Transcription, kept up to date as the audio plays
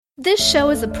This show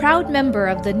is a proud member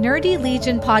of the Nerdy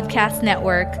Legion Podcast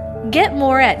Network. Get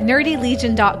more at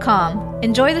nerdylegion.com.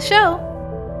 Enjoy the show!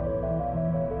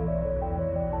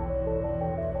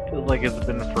 Feels like it's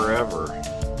been forever.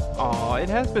 Aw, it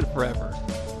has been forever.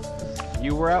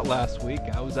 You were out last week,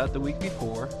 I was out the week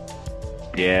before.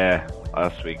 Yeah,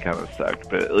 last week kind of sucked,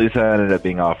 but at least I ended up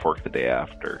being off work the day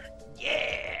after.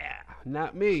 Yeah!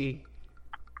 Not me.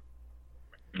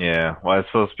 Yeah, well, I was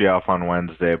supposed to be off on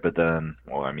Wednesday, but then,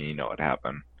 well, I mean, you know what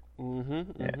happened.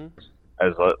 Mm-hmm. I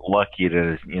was lucky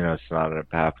to, it's not up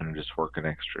happening, just work an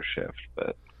extra shift,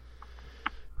 but...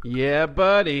 Yeah,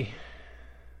 buddy.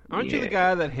 Aren't you Yeah. the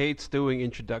guy that hates doing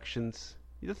introductions?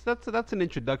 That's an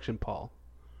introduction, Paul.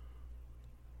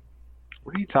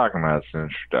 What are you talking about? It's an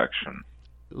introduction.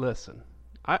 Listen,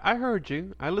 I heard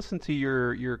you. I listened to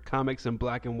your comics in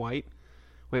black and white.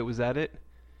 Wait, was that it?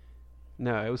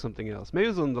 No, it was something else. Maybe it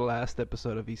was on the last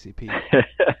episode of ECP.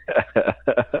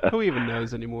 Who even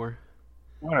knows anymore?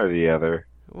 One or the other.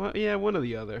 Well, yeah, one or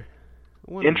the other.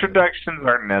 Introductions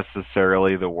aren't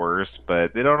necessarily the worst,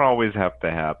 but they don't always have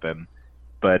to happen.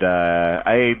 But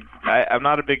I'm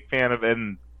not a big fan of,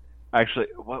 and actually,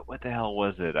 what the hell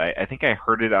was it? I think I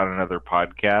heard it on another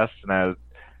podcast, and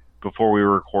before we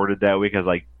recorded that week, I was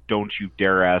like, "Don't you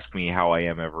dare ask me how I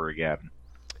am ever again."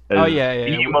 Oh yeah.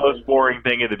 The most boring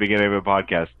thing at the beginning of a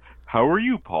podcast. How are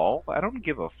you, Paul? I don't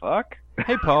give a fuck.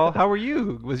 Hey, Paul, how are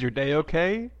you? Was your day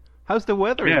okay? How's the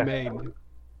weather in Maine?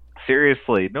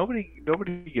 Seriously, nobody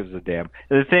gives a damn.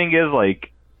 And the thing is,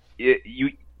 like,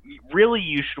 you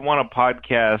should want a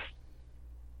podcast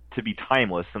to be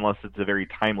timeless, unless it's a very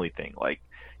timely thing. Like,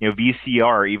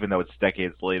 VCR, even though it's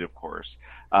decades late, of course,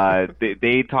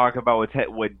 they talk about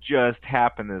what just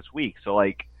happened this week. So,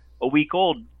 like, a week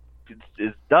old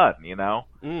is done,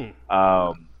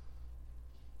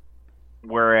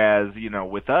 Whereas,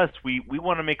 with us, we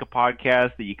want to make a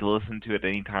podcast that you can listen to at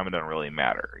any time. It doesn't really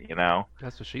matter,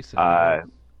 That's what she said.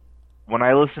 When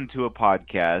I listen to a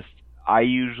podcast, I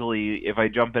usually, if I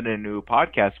jump into a new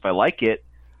podcast, if I like it,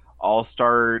 I'll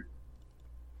start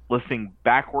listening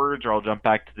backwards, or I'll jump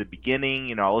back to the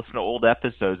beginning. I'll listen to old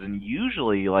episodes, and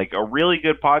usually, like, a really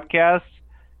good podcast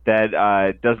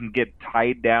that doesn't get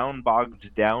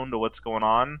bogged down to what's going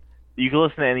on, you can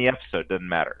listen to any episode, doesn't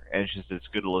matter. And it's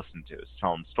good to listen to. It's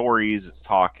telling stories, it's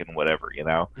talking, whatever,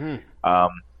 But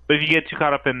if you get too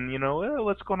caught up in,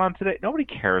 what's going on today, nobody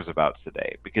cares about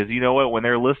today. Because you know what? When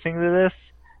they're listening to this,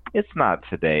 it's not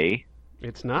today.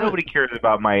 It's not. Nobody cares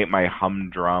about my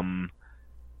humdrum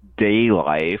day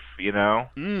life, They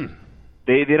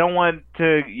don't want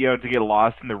to to get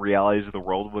lost in the realities of the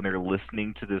world when they're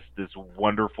listening to this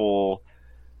wonderful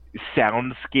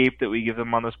soundscape that we give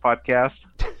them on this podcast.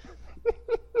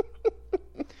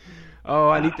 Oh,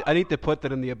 I need to put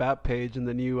that in the about page in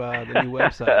the new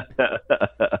website.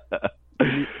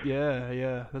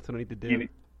 Yeah, that's what I need to do.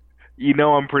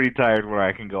 I'm pretty tired when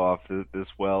I can go off this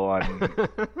well on.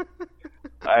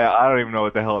 I don't even know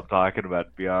what the hell I'm talking about,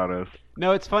 to be honest.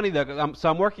 No, it's funny though.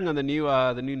 So I'm working on the new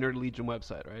Nerd Legion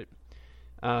website, right?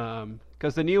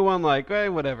 Because the new one, like,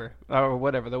 whatever,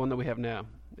 the one that we have now,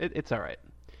 it's all right.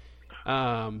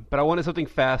 But I wanted something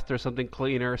faster, something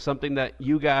cleaner, something that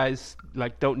you guys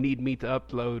like don't need me to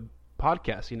upload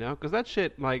podcasts, because that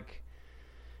shit, like,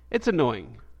 it's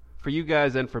annoying for you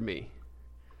guys and for me,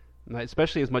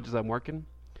 especially as much as I'm working.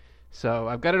 So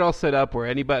I've got it all set up where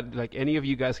anybody, like any of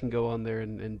you guys, can go on there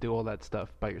and do all that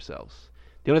stuff by yourselves.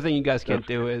 The only thing you guys can't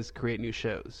do is create new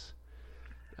shows.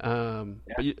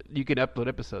 But you can upload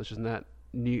episodes, just not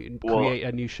create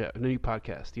a new show, a new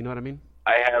podcast. You know what I mean?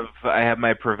 I have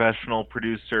my professional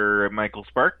producer, Michael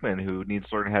Sparkman, who needs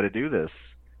to learn how to do this.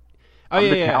 I'm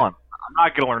the talent. I'm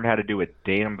not going to learn how to do a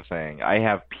damn thing. I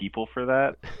have people for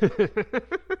that.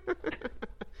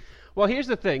 Well, here's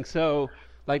the thing. So,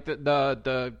 like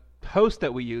the host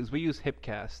that we use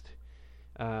Hipcast.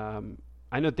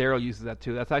 I know Daryl uses that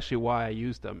too. That's actually why I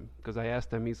used them, because I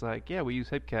asked him. He's like, "Yeah, we use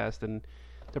Hipcast, and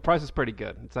the price is pretty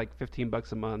good. It's like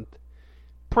 $15 a month,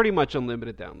 pretty much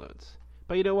unlimited downloads."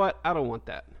 But you know what? I don't want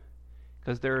that,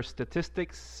 because their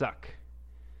statistics suck.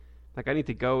 Like, I need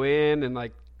to go in and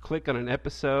like click on an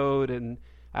episode, and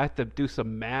I have to do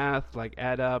some math, like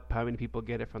add up how many people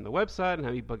get it from the website and how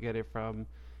many people get it from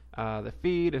the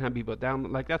feed and how many people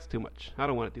download. Like, that's too much. I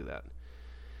don't want to do that.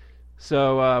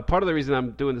 So part of the reason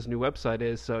I'm doing this new website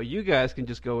is so you guys can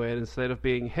just go in, instead of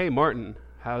being, "Hey Martin,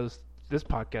 how's this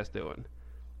podcast doing?"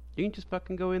 You can just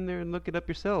fucking go in there and look it up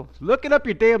yourself. Look it up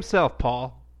your damn self,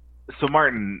 Paul. So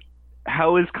Martin,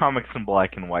 how is Comics in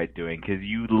Black and White doing? Because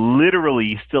you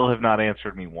literally still have not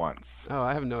answered me once. Oh,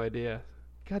 I have no idea.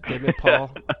 God damn it,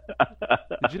 Paul.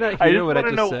 Did you not hear what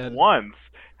I just said? Once.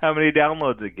 how many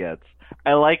downloads it gets.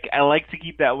 I like to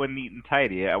keep that one neat and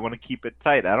tidy. I want to keep it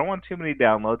tight. I don't want too many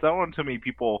downloads. I don't want too many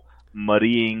people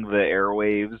muddying the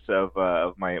airwaves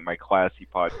of my classy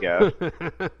podcast.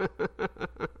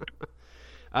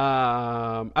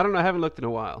 I don't know. I haven't looked in a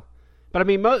while, but I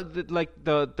mean,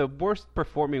 the worst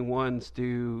performing ones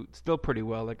do still pretty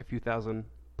well, like a few thousand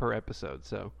per episode.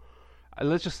 So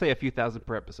let's just say a few thousand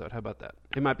per episode. How about that?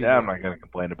 It might be. Yeah, more. I'm not going to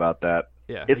complain about that.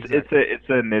 Yeah, it's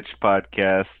a niche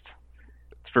podcast.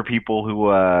 It's for people who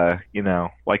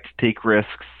like to take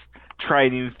risks, try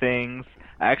new things.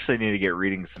 I actually need to get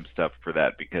reading some stuff for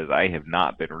that because I have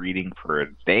not been reading for a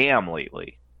damn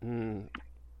lately.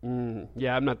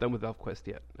 Yeah, I'm not done with ElfQuest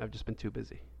yet. I've just been too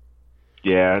busy.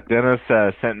 Yeah, Dennis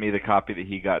sent me the copy that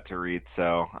he got to read,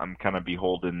 so I'm kind of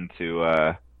beholden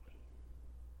to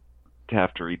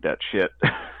have to read that shit.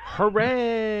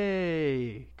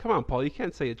 Hooray! Come on, Paul. You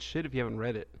can't say it's shit if you haven't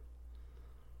read it.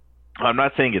 I'm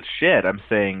not saying it's shit. I'm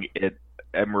saying it.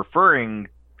 I'm referring.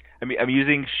 I mean, I'm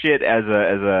using shit as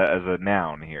a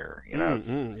noun here. You know.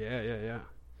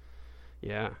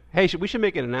 Yeah. Hey, we should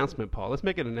make an announcement, Paul. Let's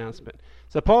make an announcement.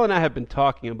 So Paul and I have been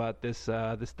talking about this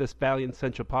Valiant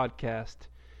Central podcast,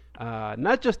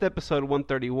 not just episode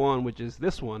 131, which is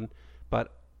this one,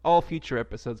 but all future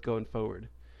episodes going forward.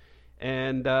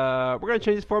 And we're going to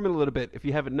change this format a little bit. If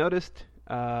you haven't noticed,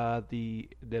 the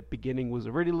beginning was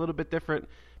already a little bit different,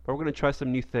 but we're going to try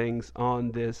some new things on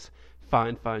this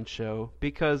fine show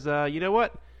because you know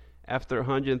what? After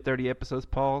 130 episodes,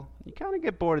 Paul, you kind of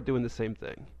get bored of doing the same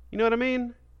thing. You know what I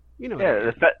mean? You know. Yeah. What I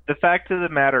mean. The fact of the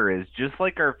matter is, just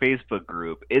like our Facebook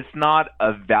group, it's not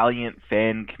a Valiant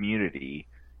fan community.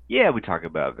 Yeah, we talk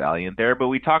about Valiant there, but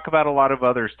we talk about a lot of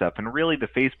other stuff. And really, the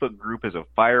Facebook group is a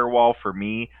firewall for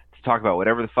me to talk about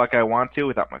whatever the fuck I want to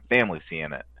without my family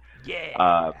seeing it.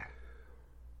 Yeah.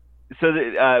 So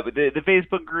the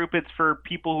Facebook group, it's for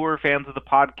people who are fans of the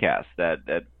podcast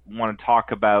that want to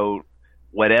talk about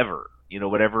whatever. You know,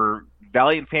 whatever.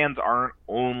 Valiant fans aren't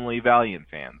only Valiant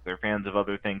fans. They're fans of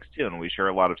other things too, and we share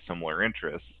a lot of similar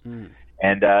interests.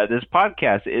 And this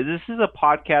podcast, this is a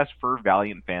podcast for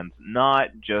Valiant fans, not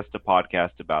just a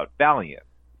podcast about Valiant.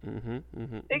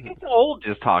 It gets old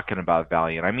just talking about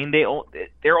Valiant. I mean,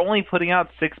 they're only putting out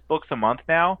 6 books a month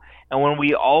now, and when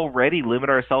we already limit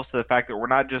ourselves to the fact that we're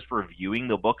not just reviewing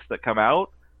the books that come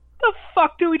out, the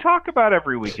fuck do we talk about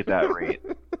every week at that rate?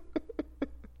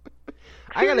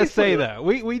 I gotta say though,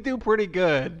 we do pretty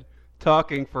good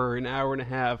talking for an hour and a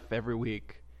half every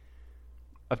week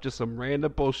of just some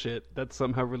random bullshit that's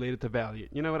somehow related to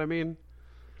Valiant. You know what I mean?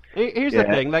 Here's the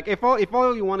thing: like, if all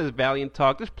you want is Valiant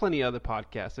talk, there's plenty of other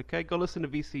podcasts. Okay, go listen to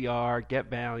VCR, Get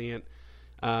Valiant,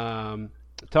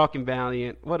 Talking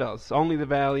Valiant. What else? Only the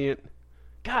Valiant.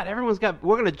 God, everyone's got.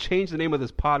 We're gonna change the name of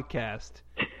this podcast.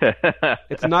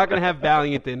 It's not gonna have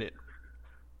Valiant in it.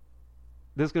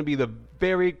 This is going to be the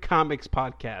Very Comics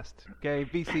Podcast, okay?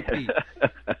 VCP.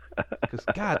 Because,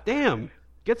 goddamn,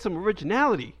 get some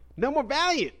originality. No more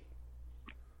Valiant.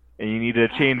 And you need to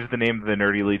change the name of the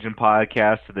Nerdy Legion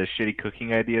podcast to the Shitty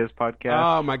Cooking Ideas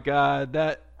podcast. Oh, my God.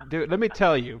 Dude, let me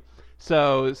tell you.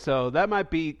 So that might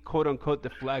be, quote-unquote,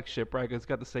 the flagship, right? Because it's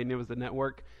got the same name as the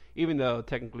network, even though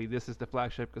technically this is the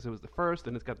flagship because it was the first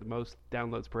and it's got the most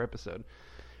downloads per episode.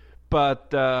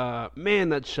 But, man,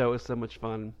 that show is so much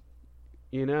fun.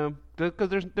 You know, because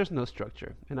there's no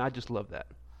structure, and I just love that.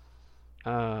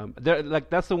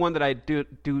 That's the one that I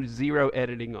do zero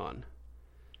editing on.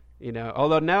 You know,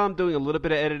 although now I'm doing a little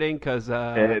bit of editing because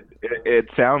it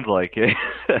sounds like it.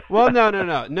 Well, no.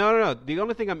 The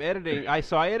only thing I'm editing, I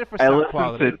edit for sound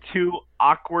quality. I listened to 2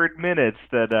 awkward minutes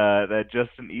that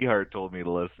Justin Ehart told me to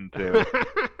listen to,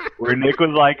 where Nick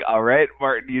was like, "All right,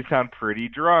 Martin, you sound pretty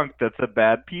drunk. That's a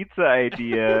bad pizza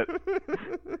idea."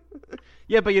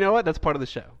 Yeah, but you know what? That's part of the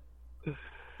show.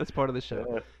 That's part of the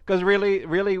show. Because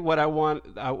really, what I want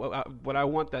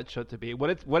that show to be, what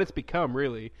it's become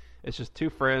really, is just 2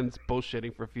 friends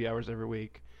bullshitting for a few hours every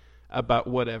week about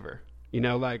whatever. You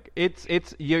know, like it's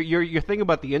your thing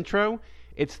about the intro.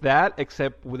 It's that,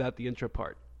 except without the intro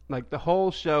part. Like the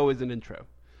whole show is an intro.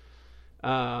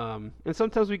 And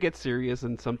sometimes we get serious,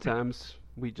 and sometimes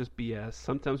we just BS.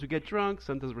 Sometimes we get drunk.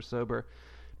 Sometimes we're sober.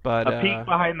 But a peek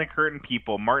behind the curtain,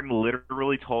 people. Martin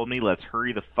literally told me, "Let's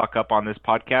hurry the fuck up on this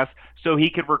podcast so he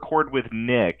could record with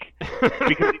Nick because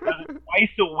he does it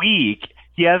twice a week.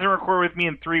 He hasn't recorded with me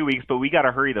in 3 weeks, but we got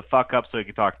to hurry the fuck up so he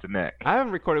can talk to Nick." I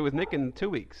haven't recorded with Nick in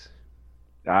 2 weeks.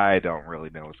 I don't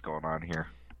really know what's going on here.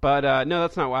 But no,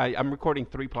 that's not why. I'm recording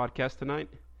 3 podcasts tonight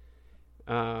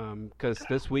because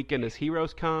this weekend is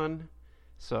Heroes Con,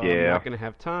 so I'm not going to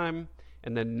have time.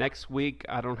 And then next week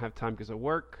I don't have time because of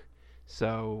work.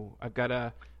 So I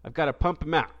gotta I've got to pump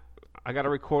them out. I got to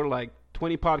record like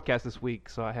 20 podcasts this week,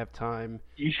 so I have time.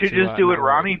 You should just do what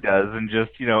Ronnie does and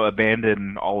just,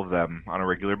 abandon all of them on a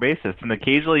regular basis. And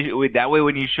occasionally, that way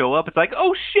when you show up, it's like,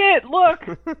 oh shit, look!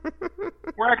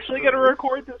 We're actually going to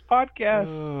record this podcast.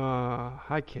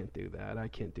 I can't do that.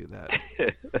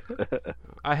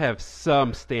 I have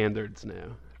some standards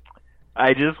now.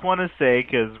 I just want to say,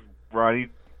 because Ronnie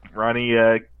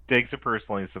takes it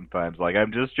personally sometimes. Like,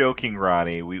 I'm just joking,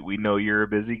 Ronnie. We know you're a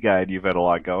busy guy and you've had a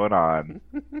lot going on.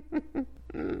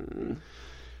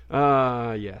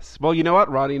 Yes. Well, you know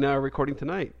what? Ronnie and I are recording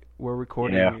tonight. We're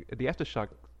recording the Aftershock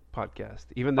podcast.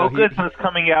 Even though good. So it's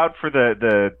coming out for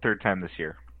the third time this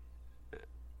year.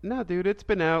 No, dude, it's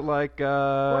been out like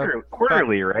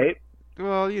quarterly, right?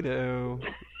 Well, you know.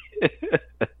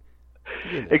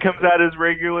 It comes out as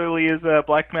regularly as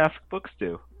Black Mask books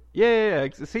do. Yeah.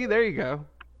 See, there you go.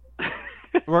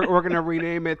 We're gonna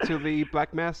rename it to the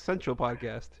Black Mask Central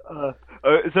podcast.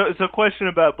 So question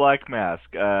about Black Mask.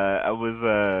 I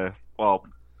was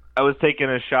taking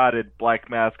a shot at Black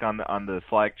Mask on the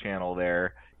Slack channel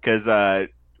there because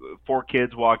 4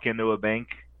 Kids Walk Into a Bank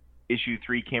issue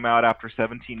 3 came out after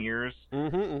 17 years.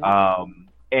 And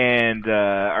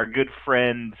our good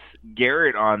friend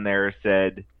Garrett on there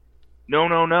said,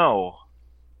 no,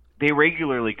 they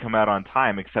regularly come out on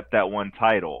time except that one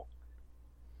title.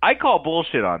 I call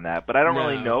bullshit on that, but I don't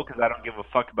really know because I don't give a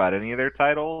fuck about any of their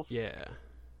titles. Yeah.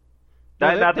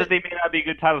 Not that they may not be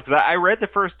good titles, because I read the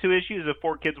first 2 issues of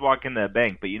 4 Kids Walk Into a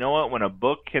Bank, but you know what? When a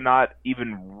book cannot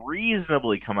even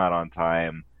reasonably come out on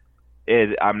time,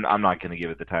 I'm not going to give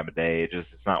it the time of day. It's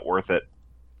not worth it.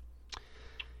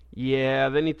 Yeah,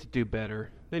 they need to do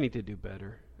better. What's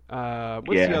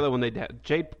the other one they had?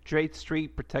 Jade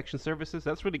Street Protection Services.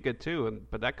 That's really good too,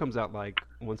 but that comes out like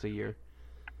once a year.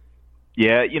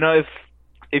 Yeah,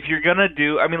 if you're gonna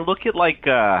do, look at like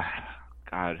God,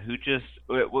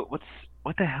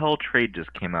 what the hell trade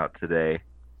just came out today?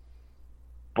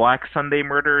 Black Sunday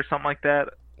Murder or something like that.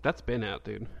 That's been out,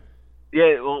 dude.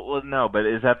 Yeah, well, no, but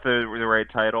is that the right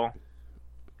title?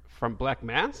 From Black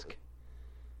Mask?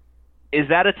 Is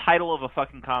that a title of a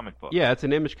fucking comic book? Yeah, it's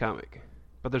an Image comic,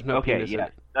 but there's no penis in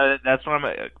it. That's what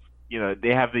I'm.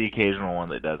 They have the occasional one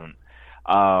that doesn't.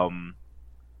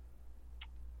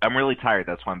 I'm really tired.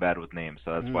 That's why I'm bad with names.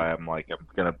 So that's why I'm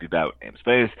gonna be bad with names.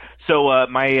 But anyways, so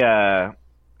my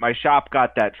shop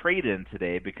got that trade in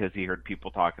today because he heard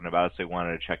people talking about it, so he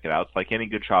wanted to check it out. It's like any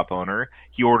good shop owner,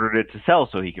 he ordered it to sell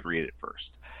so he could read it first.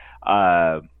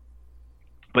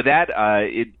 But that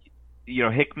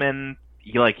Hickman,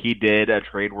 he did a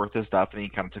trade worth of stuff and he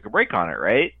kind of took a break on it,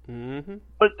 right? Mm-hmm.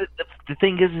 But the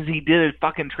thing is he did a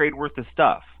fucking trade worth of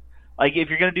stuff. Like, if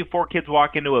you're going to do 4 Kids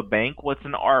Walk Into a Bank, what's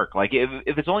an arc? Like,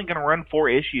 if it's only going to run 4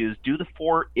 issues, do the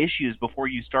 4 issues before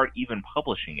you start even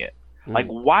publishing it. Like,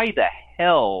 why the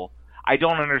hell? I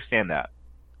don't understand that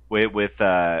with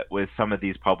some of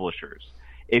these publishers.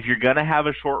 If you're going to have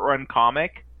a short-run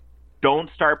comic, don't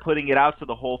start putting it out so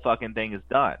the whole fucking thing is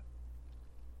done.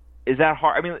 Is that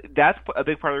hard? That's a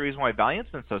big part of the reason why Valiant's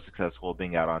been so successful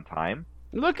being out on time.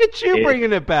 Look at you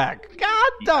bringing it back.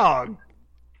 God dog.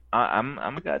 I'm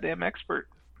a goddamn expert.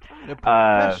 A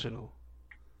professional.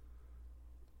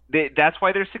 That's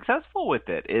why they're successful with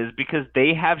it, is because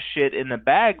they have shit in the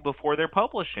bag before they're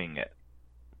publishing it.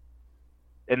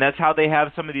 And that's how they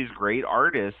have some of these great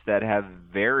artists that have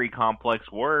very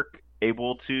complex work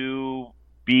able to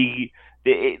be...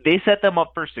 They set them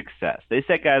up for success. They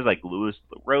set guys like Luis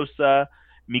Rosa,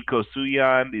 Miko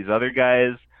Suyan, these other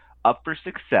guys up for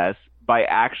success by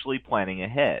actually planning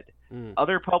ahead.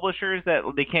 Other publishers that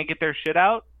they can't get their shit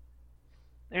out,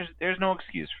 there's no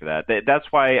excuse for that. That's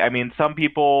why, some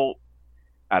people,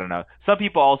 I don't know. Some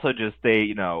people also just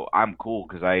say, I'm cool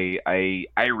because I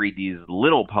read these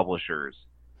little publishers.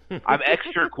 I'm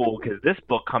extra cool because this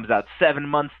book comes out 7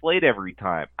 months late every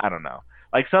time. I don't know.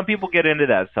 Like, some people get into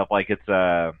that stuff like it's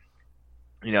a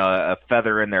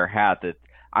feather in their hat that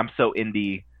I'm so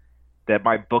indie that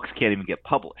my books can't even get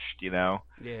published, Yeah.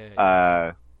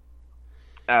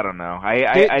 I don't know.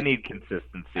 I need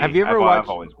consistency. Have you ever watched? I've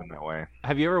always been that way.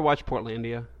 Have you ever watched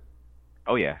Portlandia?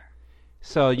 Oh yeah.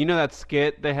 So you know that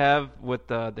skit they have with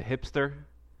the hipster?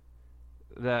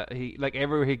 That he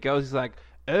everywhere he goes, he's like,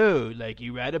 "Oh,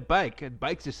 you ride a bike, and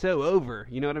bikes are so over."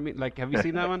 You know what I mean? Have you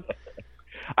seen that one?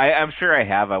 I'm sure I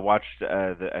have. I watched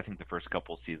I think the first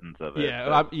couple seasons of it.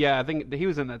 Yeah, I think he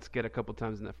was in that skit a couple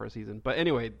times in that first season. But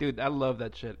anyway, dude, I love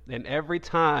that shit. And every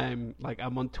time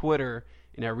I'm on Twitter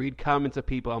and I read comments of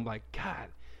people, I'm like, God,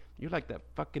 you're like that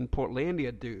fucking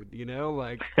Portlandia dude,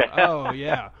 oh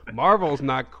yeah, Marvel's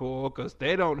not cool because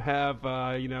they don't have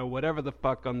whatever the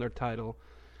fuck on their title.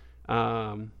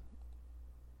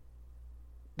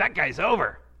 that guy's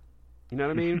over. You know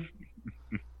what I mean?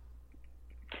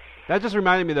 That just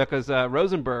reminded me though, because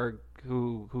Rosenberg,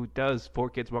 who does Four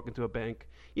Kids Walk Into a Bank,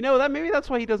 maybe that's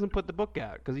why he doesn't put the book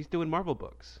out, because he's doing Marvel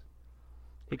books.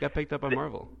 He got picked up by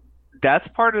Marvel. That's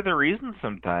part of the reason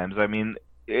sometimes. I mean,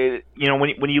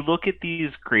 when you look at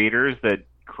these creators that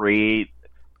create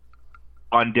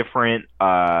on different,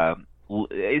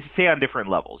 say on different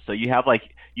levels. So you have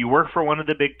you work for one of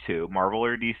the big two, Marvel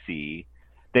or DC.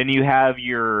 Then you have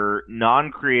your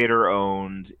non-creator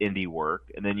owned indie work,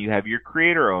 and then you have your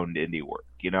creator owned indie work.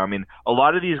 I mean, a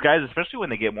lot of these guys, especially when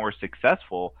they get more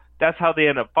successful, that's how they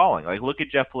end up falling. Like, look at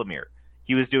Jeff Lemire.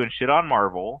 He was doing shit on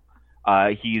Marvel.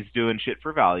 He's doing shit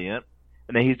for Valiant,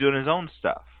 and then he's doing his own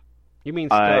stuff. You mean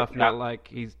stuff, not like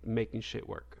he's making shit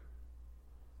work.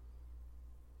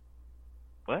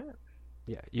 What?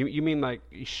 Yeah, you mean like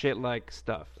shit like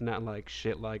stuff, not like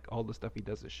shit like all the stuff he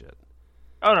does is shit.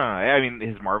 Oh, no. I mean,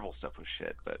 his Marvel stuff was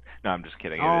shit, but no, I'm just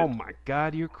kidding. Oh my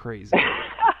God, you're crazy.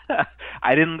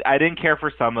 I didn't care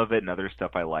for some of it, and other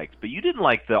stuff I liked, but you didn't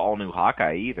like the all new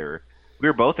Hawkeye either. We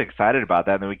were both excited about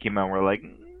that, and then we came out and we're like,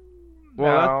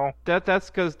 well, no. That's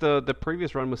because the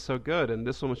previous run was so good, and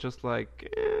this one was just like,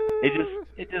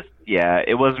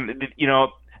 it wasn't.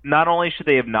 Not only should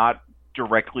they have not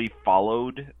directly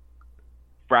followed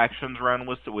Fraction's run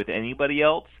with anybody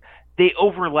else, they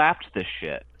overlapped the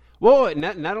shit. Well,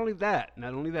 not only that.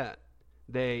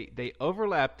 They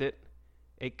overlapped it.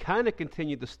 It kind of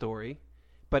continued the story,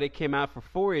 but it came out for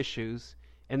 4 issues,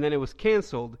 and then it was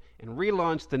canceled and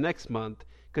relaunched the next month,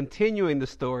 continuing the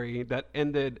story that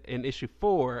ended in issue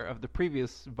 4 of the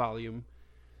previous volume.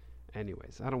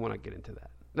 Anyways, I don't want to get into that.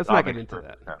 Let's not get into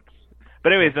that. Sense.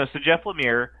 But anyways, no. So Jeff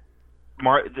Lemire,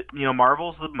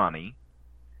 Marvel's the money.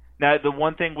 Now, the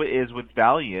one thing is with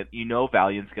Valiant,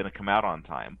 Valiant's going to come out on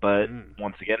time. But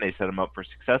once again, they set him up for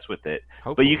success with it.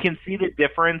 Hopefully. But you can see the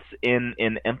difference in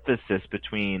emphasis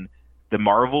between the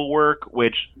Marvel work,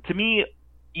 which, to me,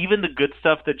 even the good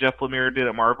stuff that Jeff Lemire did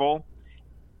at Marvel,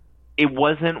 it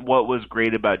wasn't what was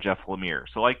great about Jeff Lemire.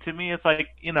 So, to me, it's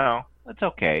it's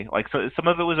okay. So some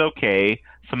of it was okay.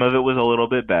 Some of it was a little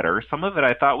bit better. Some of it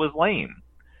I thought was lame.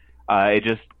 It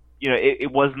just,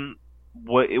 it wasn't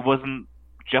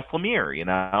Jeff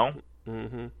Lemire,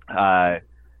 Mm-hmm.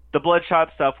 The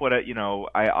Bloodshot stuff,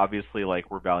 I obviously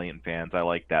we're Valiant fans. I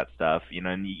like that stuff,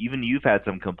 and even you've had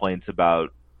some complaints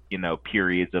about,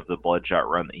 periods of the Bloodshot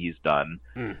run that he's done.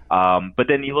 But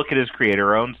then you look at his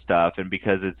creator-owned stuff, and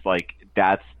because it's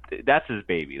that's his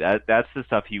baby. That's the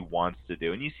stuff he wants to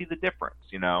do, and you see the difference,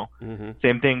 Mm-hmm.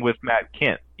 Same thing with Matt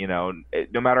Kindt,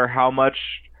 no matter how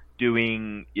much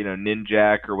doing,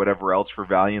 Ninjak or whatever else for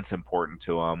Valiant's important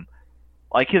to him,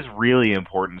 his really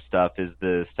important stuff is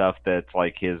the stuff that's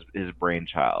his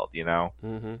brainchild,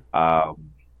 Mm-hmm.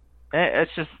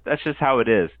 That's just how it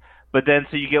is. But then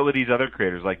so you get with these other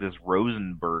creators like this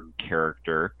Rosenberg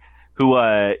character, who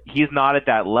he's not at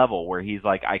that level where he's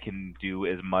I can do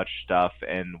as much stuff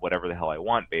and whatever the hell I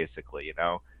want, basically,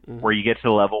 Mm-hmm. Where you get to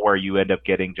the level where you end up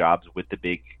getting jobs with the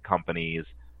big companies,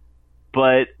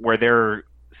 but where they're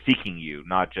seeking you,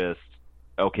 not just,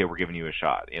 okay, we're giving you a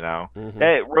shot,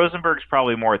 Mm-hmm. Rosenberg's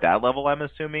probably more at that level, I'm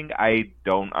assuming. I'm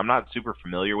not super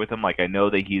familiar with him. I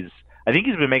know that I think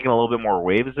he's been making a little bit more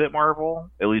waves at Marvel,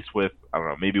 at least with, I don't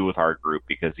know, maybe with our group,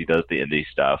 because he does the indie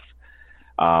stuff.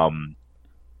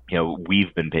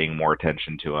 We've been paying more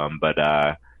attention to him, but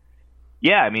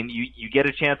yeah, I mean, you get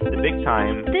a chance at the big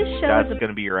time, that's going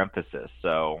to be your emphasis.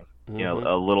 So, Mm-hmm.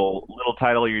 A little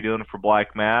title you're doing for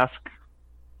Black Mask,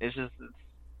 it's just,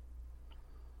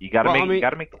 you got to make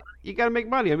you got to make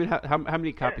money. I mean, how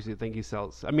many copies do you think he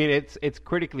sells? I mean, it's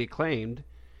critically acclaimed,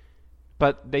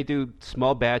 but they do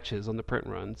small batches on the print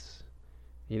runs.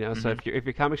 Mm-hmm. So if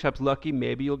your comic shop's lucky,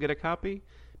 maybe you'll get a copy,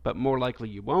 but more likely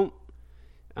you won't.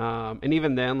 And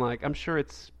even then, I'm sure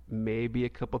it's maybe a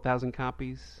couple thousand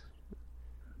copies.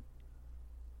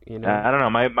 I don't know.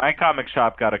 My comic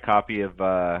shop got a copy of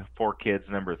 4 Kids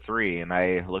 #3, and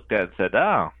I looked at it and said,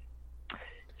 "Oh,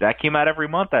 that came out every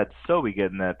month. I'd so be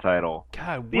getting that title."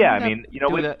 God, yeah. I mean,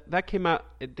 that came out.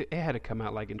 It had to come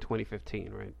out in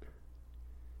 2015, right?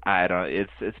 I don't.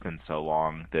 It's been so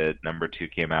long that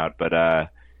 #2 came out, but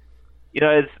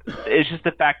it's just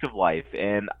a fact of life,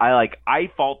 and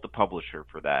I fault the publisher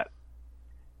for that.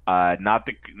 Not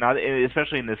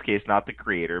especially in this case, not the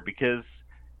creator, because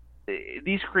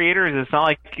these creators, it's not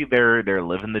like they're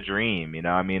living the dream.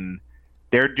 I mean,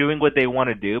 they're doing what they want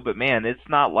to do, but man, it's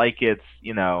not like it's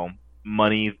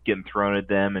money getting thrown at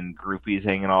them and groupies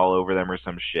hanging all over them or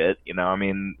some shit. I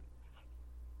mean,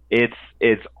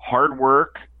 it's hard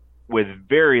work with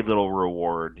very little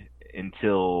reward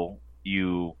until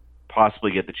you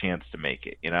possibly get the chance to make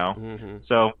it. Mm-hmm.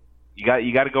 So you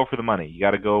got to go for the money. You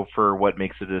got to go for what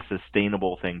makes it a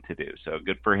sustainable thing to do. So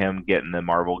good for him getting the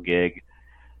Marvel gig.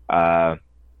 And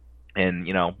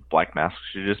Black Mask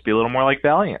should just be a little more like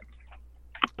Valiant.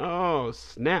 Oh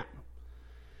snap!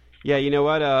 Yeah, you know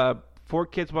what? 4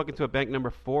 Kids Walk Into a Bank number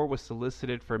 4 was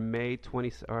solicited for May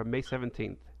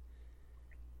 17th,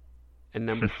 and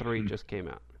number 3 just came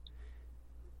out.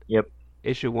 Yep.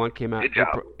 Issue 1 came out Good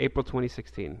April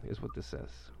 2016 is what this says.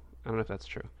 I don't know if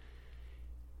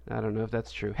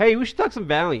that's true. Hey, we should talk some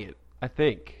Valiant. I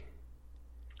think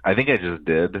I just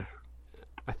did.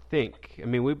 I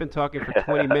mean, we've been talking for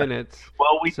 20 minutes.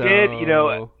 Well, we did.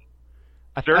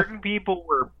 Certain I people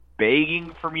were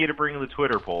begging for me to bring the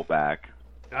Twitter poll back.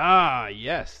 Ah,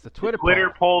 yes, the Twitter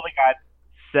poll that got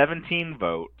 17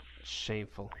 votes.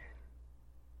 Shameful.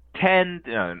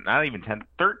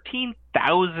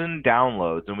 13,000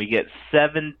 downloads, and we get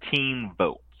 17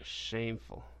 votes.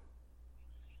 Shameful.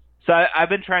 So I've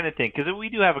been trying to think, because we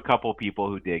do have a couple people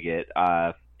who dig it.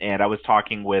 And I was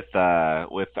talking with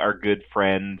our good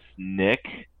friend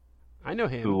Nick. I know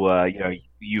him. Who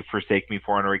you forsake me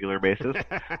for on a regular basis.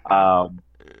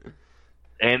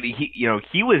 And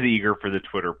he was eager for the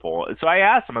Twitter poll. So I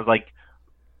asked him, I was like,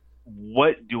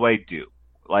 what do I do?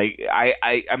 Like,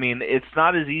 I mean, it's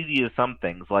not as easy as some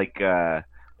things. Like,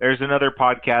 there's another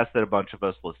podcast that a bunch of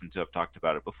us listen to. I've talked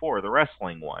about it before, the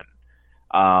wrestling one.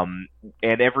 And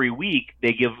every week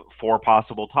they give 4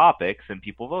 possible topics and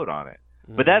people vote on it.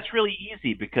 But that's really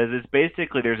easy because it's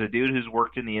basically there's a dude who's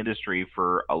worked in the industry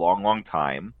for a long, long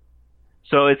time.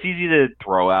 So it's easy to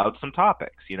throw out some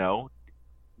topics,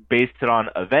 base it on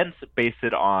events, base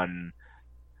it on,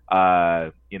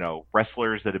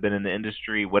 wrestlers that have been in the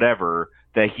industry, whatever,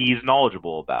 that he's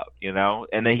knowledgeable about,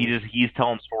 and then he's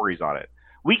telling stories on it.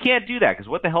 We can't do that because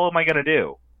what the hell am I going to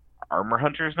do? Armor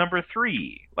Hunters number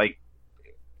 3. Like,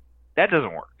 that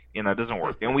doesn't work. It doesn't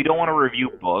work. And we don't want to review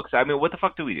books. I mean, what the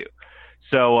fuck do we do?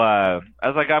 So I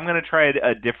was like, I'm going to try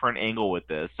a different angle with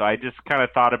this. So I just kind of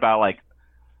thought about, like,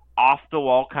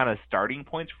 off-the-wall kind of starting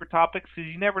points for topics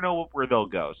because you never know where they'll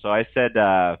go. So I said,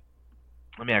 let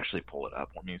me actually pull it up.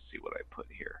 Let me see what I put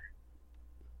here.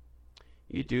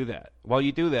 You do that. While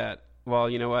you do that, well,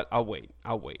 you know what? I'll wait.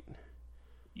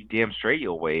 You damn straight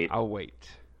you'll wait. I'll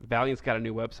wait. Valiant's got a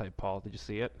new website, Paul. Did you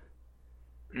see it?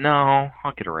 No,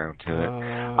 I'll get around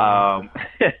to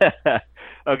it.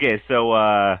 Okay,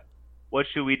 so what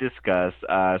should we discuss?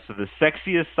 So the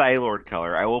sexiest Psylord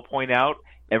color. I will point out,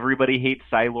 everybody hates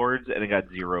Psylords, and it got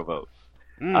 0 votes.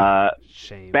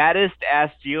 Shame. Baddest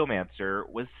Ass Geomancer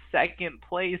was second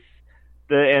place,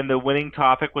 and the winning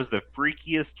topic was the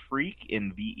freakiest freak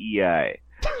in VEI.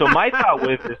 So my thought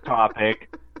with this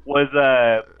topic was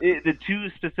the 2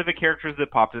 specific characters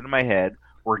that popped into my head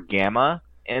were Gamma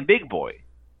and Big Boy.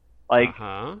 Like,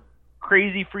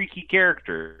 crazy, freaky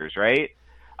characters, right?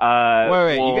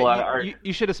 Wait.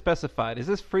 You should have specified. Is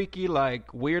this freaky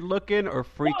like weird looking or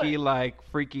freaky like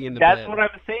freaky in the bed? That's what I'm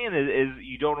saying is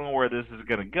you don't know where this is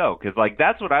going to go. Because, like,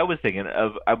 that's what I was thinking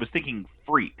of. I was thinking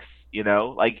freaks,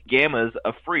 Like, Gamma's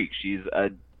a freak. She's a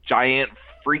giant,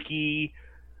 freaky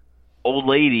old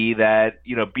lady that,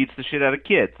 beats the shit out of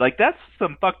kids. Like, that's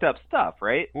some fucked up stuff,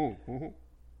 right? Mm-hmm.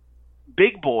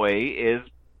 Big Boy is...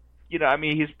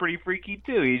 he's pretty freaky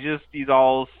too. He's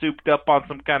all souped up on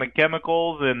some kind of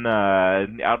chemicals and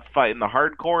out fighting the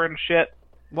hardcore and shit.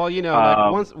 Well,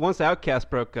 like once Outcast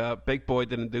broke up, Big Boy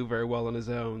didn't do very well on his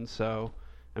own. So,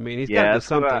 I mean, he's got to do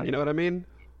something. You know what I mean?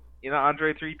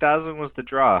 Andre 3000 was the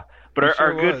draw. But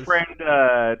our good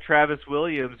friend Travis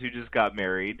Williams, who just got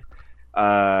married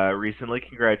recently,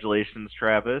 congratulations,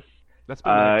 Travis. That's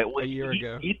been like a year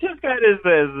ago. He took that as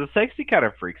the sexy kind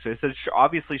of freak. So he said,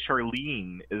 obviously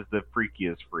Charlene is the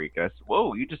freakiest freak. I said,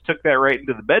 whoa, you just took that right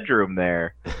into the bedroom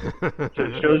there. So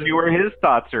it shows you where his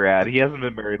thoughts are at. He hasn't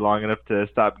been married long enough to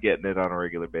stop getting it on a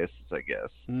regular basis, I guess.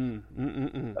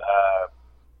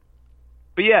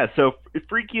 But yeah, so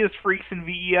freakiest freaks in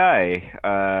VEI.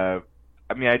 I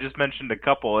mean, I just mentioned a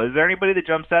couple. Is there anybody that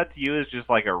jumps out to you as just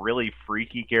like a really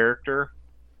freaky character?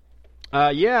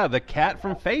 Yeah, the cat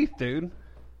from Faith, dude.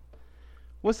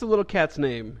 What's the little cat's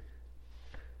name?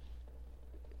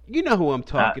 You know who I'm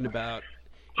talking about.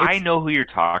 I know who you're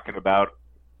talking about.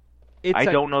 I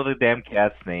don't know the damn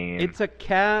cat's name. It's a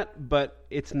cat, but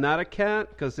it's not a cat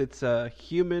because it's a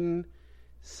human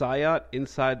Psyot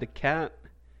inside the cat.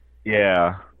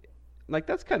 Yeah. Like,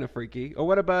 that's kind of freaky. Or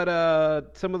what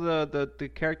about some of the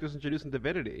characters introduced in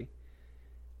Divinity?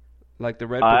 Like the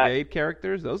Red Brigade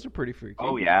characters, those are pretty freaky.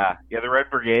 Oh yeah, the Red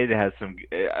Brigade has some.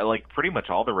 Like pretty much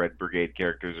all the Red Brigade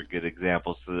characters are good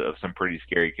examples of some pretty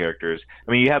scary characters.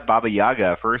 I mean, you have Baba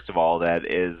Yaga first of all, that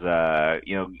is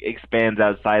expands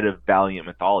outside of Valiant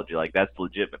mythology. Like that's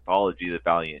legit mythology that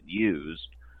Valiant used.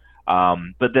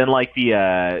 But then like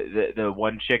the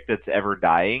one chick that's ever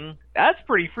dying, that's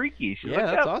pretty freaky. She's like,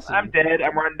 that's awesome. I'm dead.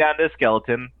 I'm running down to a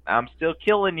skeleton. I'm still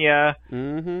killing you.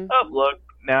 Mm-hmm. Oh look.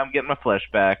 Now I'm getting my flesh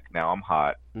back. Now I'm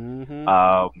hot. Mm-hmm.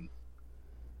 God,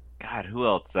 who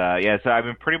else? So I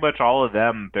mean, pretty much all of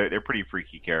them. They're pretty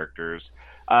freaky characters.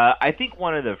 I think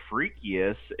one of the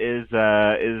freakiest is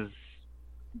the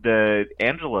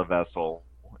Angela vessel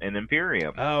in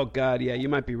Imperium. Oh God, yeah, you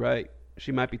might be right.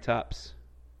 She might be tops.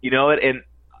 You know what? And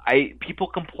people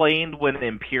complained when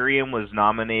Imperium was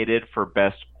nominated for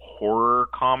best horror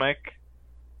comic.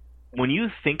 When you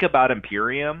think about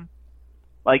Imperium.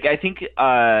 Like, I think,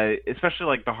 especially,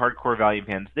 like, the hardcore Valiant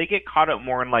fans, they get caught up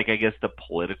more in, like, I guess, the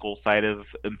political side of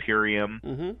Imperium.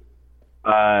 Mm-hmm.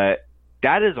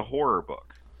 That is a horror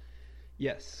book.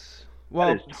 Yes.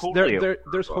 Well, totally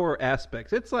there's horror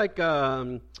aspects. It's like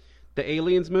the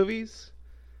Aliens movies,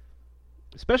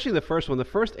 especially the first one. The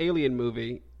first Alien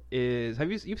movie is...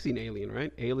 You've seen Alien,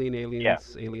 right? Aliens, yeah.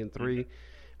 Alien 3.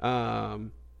 The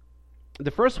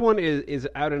first one is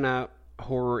out-and-out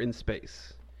horror in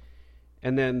space.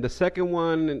 And then the second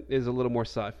one is a little more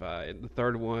sci-fi. And the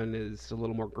third one is a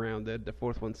little more grounded. The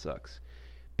fourth one sucks.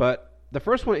 But the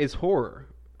first one is horror.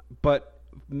 But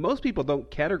most people don't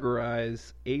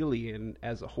categorize Alien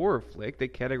as a horror flick. They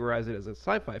categorize it as a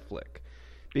sci-fi flick.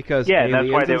 Because and that's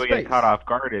why they would space. get caught off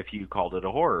guard if you called it a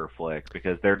horror flick.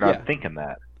 Because they're not thinking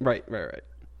that. Right.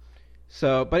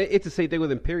 So, but it's the same thing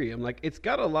with Imperium. Like, it's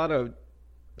got a lot of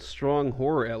strong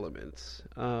horror elements.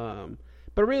 But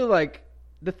really, like...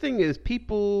 The thing is,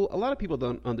 a lot of people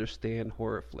don't understand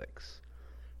horror flicks,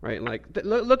 right? Like,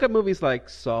 look at movies like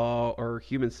Saw or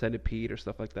Human Centipede or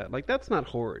stuff like that. Like, that's not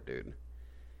horror, dude,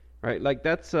 right? Like,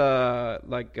 that's torture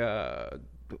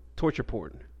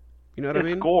porn. You know what I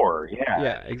mean? It's gore, yeah.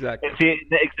 Yeah, exactly. And see,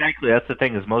 exactly. That's the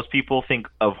thing is, most people think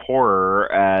of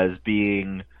horror as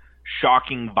being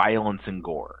shocking violence and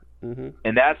gore,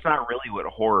 and that's not really what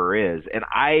horror is. And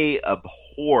I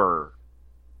abhor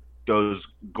those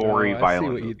gory violent see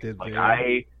what movies. You did like there.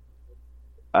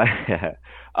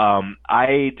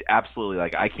 I absolutely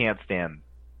like I can't stand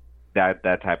that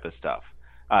type of stuff.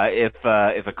 If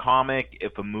a comic,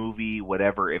 if a movie,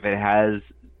 whatever, if it has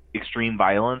extreme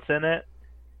violence in it,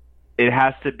 it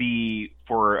has to be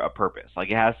for a purpose. Like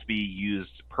it has to be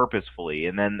used purposefully,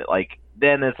 and then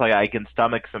it's like I can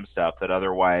stomach some stuff that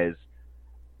otherwise.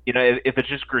 You know, if it's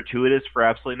just gratuitous for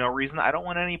absolutely no reason, I don't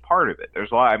want any part of it.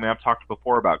 There's a lot. I mean, I've talked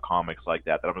before about comics like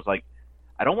that I was like,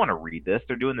 I don't want to read this.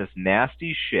 They're doing this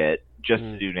nasty shit just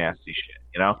to do nasty shit.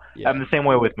 You know, I'm the same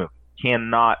way with movies.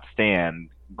 Cannot stand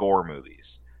gore movies,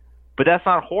 but that's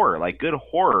not horror. Like good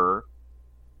horror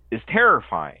is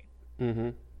terrifying. Mm-hmm.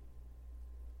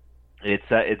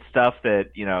 It's stuff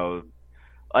that to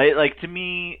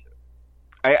me.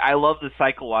 I love the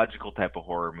psychological type of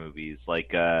horror movies,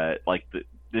 like The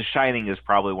Shining is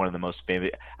probably one of the most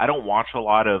famous. I don't watch a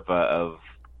lot of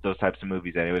those types of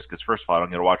movies anyways, because first of all, I don't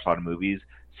get to watch a lot of movies.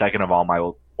 Second of all,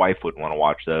 my wife wouldn't want to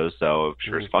watch those, so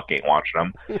sure as fuck ain't watching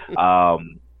them.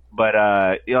 But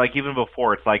like even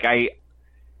before, it's like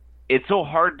it's so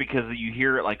hard because you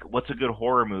hear like what's a good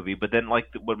horror movie, but then like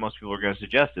what most people are going to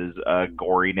suggest is a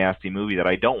gory, nasty movie that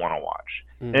I don't want to watch.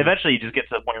 And eventually, you just get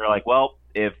to the point where you're like, well,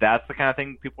 if that's the kind of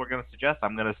thing people are going to suggest,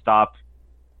 I'm going to stop.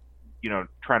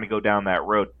 Trying to go down that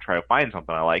road to try to find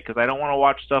something I like, because I don't want to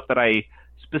watch stuff that I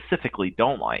specifically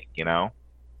don't like,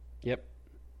 Yep.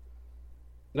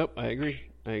 Nope, I agree.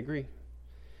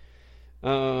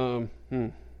 Those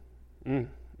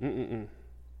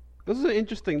are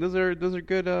interesting. Those are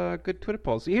good Twitter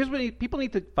polls. Here's what people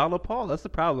need to follow Paul. That's the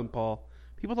problem, Paul.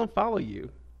 People don't follow you.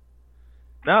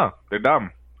 No, they're dumb.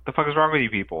 What the fuck is wrong with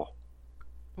you people?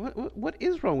 What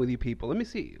is wrong with you people? Let me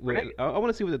see. Wait, I want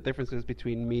to see what the difference is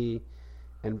between me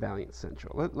and Valiant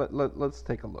Central. Let's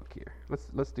take a look here.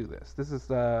 Let's do this. This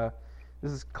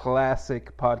is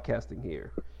classic podcasting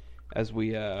here, as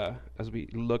we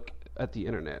look at the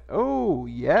internet. Oh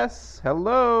yes,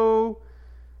 hello.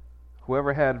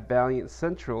 Whoever had Valiant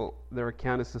Central, their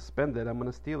account is suspended. I'm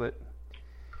gonna steal it.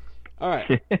 All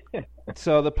right.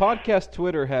 So the podcast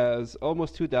Twitter has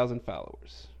almost 2,000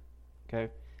 followers.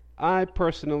 Okay. I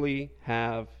personally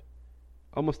have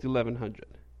almost 1,100.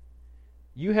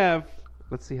 You have,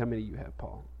 let's see how many you have,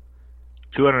 Paul.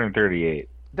 238.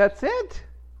 That's it?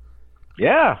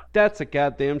 Yeah. That's a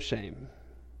goddamn shame.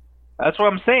 That's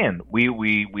what I'm saying.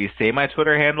 We say my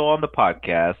Twitter handle on the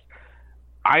podcast.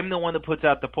 I'm the one that puts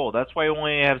out the poll. That's why I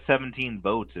only have 17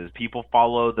 votes. Is people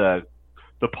follow the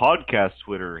podcast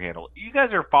Twitter handle. You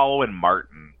guys are following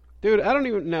Martin. Dude, I don't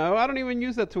even know. I don't even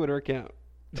use that Twitter account.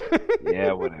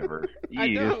 Yeah, whatever. You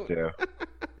used to.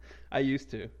 I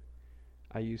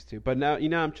used to. But now,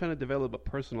 I'm trying to develop a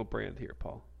personal brand here,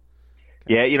 Paul.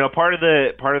 Okay. Yeah, part of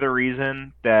the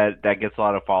reason that gets a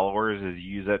lot of followers is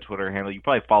you use that Twitter handle. You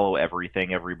probably follow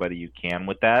everybody you can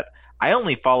with that. I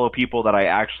only follow people that I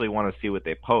actually want to see what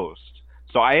they post.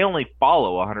 So I only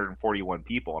follow 141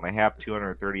 people, and I have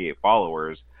 238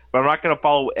 followers. But I'm not going to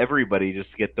follow everybody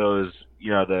just to get those,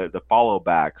 the follow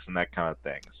backs and that kind of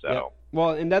thing. So. Yeah.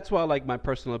 Well, and that's why I like my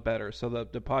personal better. So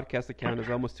the podcast account is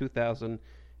almost 2,000.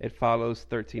 It follows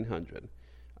 1,300.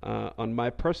 On my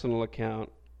personal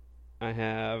account, I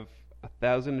have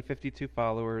 1,052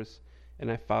 followers,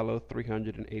 and I follow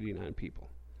 389 people.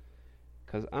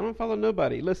 Because I don't follow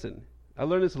nobody. Listen, I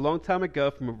learned this a long time ago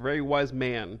from a very wise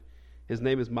man. His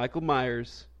name is Michael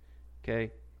Myers,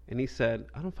 okay? And he said,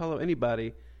 I don't follow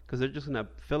anybody because they're just going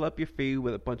to fill up your feed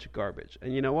with a bunch of garbage.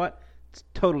 And you know what? It's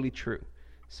totally true.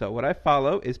 So what I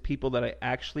follow is people that I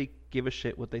actually give a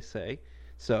shit what they say.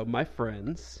 So my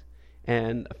friends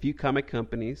and a few comic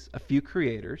companies, a few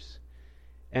creators,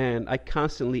 and I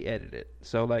constantly edit it.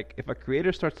 So like if a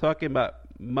creator starts talking about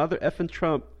mother effing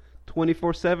Trump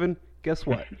 24/7, guess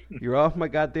what? You're off my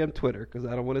goddamn Twitter because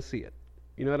I don't want to see it.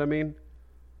 You know what I mean?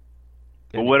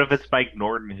 But what if it's Mike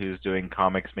Norton who's doing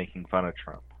comics making fun of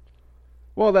Trump?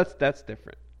 Well, that's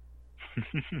different.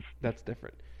 That's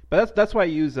different. But that's why I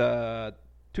use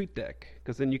TweetDeck,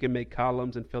 because then you can make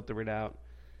columns and filter it out.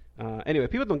 Anyway,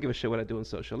 people don't give a shit what I do on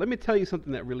social. Let me tell you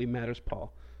something that really matters,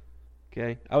 Paul.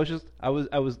 Okay? I was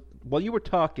while you were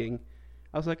talking,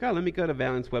 I was like, let me go to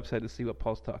Valiant's website to see what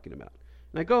Paul's talking about.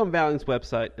 And I go on Valiant's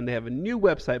website, and they have a new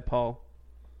website, Paul.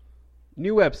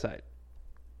 New website.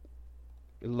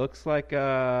 It looks like they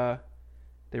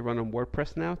run on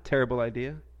WordPress now. Terrible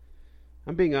idea.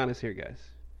 I'm being honest here, guys.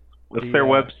 What's their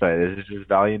website? Is it just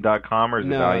Valiant.com or is it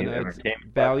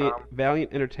ValiantEntertainment.com?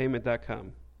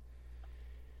 ValiantEntertainment.com.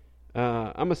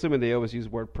 I'm assuming they always use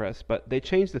WordPress, but they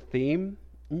changed the theme.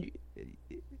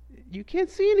 You can't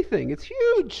see anything. It's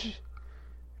huge.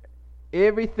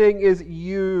 Everything is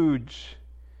huge.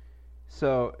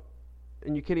 So,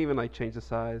 and you can't even change the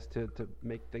size to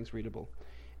make things readable.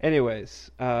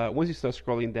 Anyways, once you start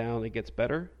scrolling down, it gets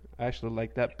better. I actually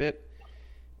like that bit,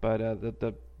 but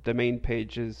the main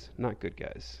page is not good,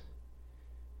 guys.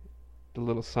 The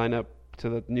little sign up to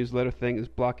the newsletter thing is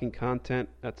blocking content.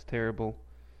 That's terrible.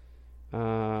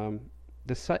 The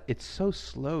site, it's so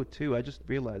slow too. I just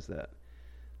realized that.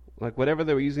 Like whatever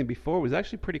they were using before was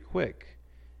actually pretty quick,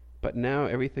 but now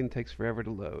everything takes forever to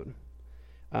load.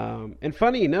 And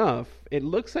funny enough, it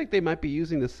looks like they might be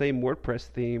using the same WordPress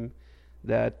theme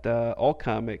that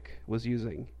Allcomic was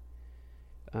using,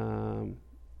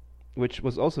 which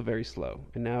was also very slow.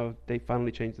 And now they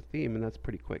finally changed the theme, and that's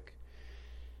pretty quick.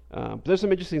 But there's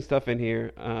some interesting stuff in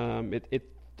here.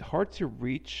 It's hard to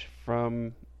reach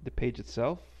from the page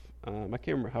itself. I can't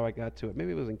remember how I got to it.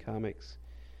 Maybe it was in comics.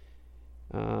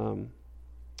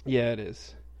 Yeah, it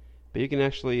is. But you can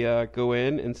actually go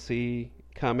in and see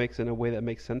comics in a way that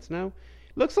makes sense now.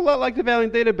 Looks a lot like the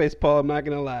Valiant database, Paul. I'm not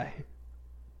going to lie.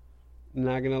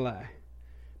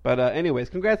 But anyways,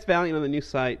 congrats Valiant on the new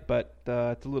site, but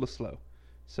it's a little slow.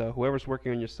 So whoever's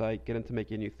working on your site, get them to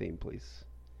make you a new theme, please.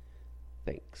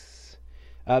 Thanks.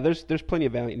 There's plenty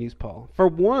of Valiant news, Paul. For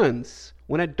once,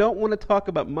 when I don't want to talk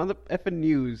about mother effing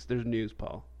news, there's news,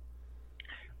 Paul.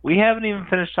 We haven't even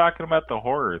finished talking about the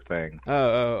horror thing.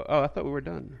 Oh, I thought we were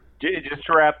done. Just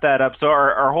to wrap that up, so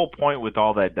our whole point with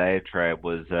all that diatribe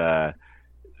was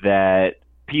that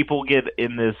people get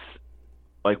in this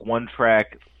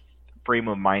one-track frame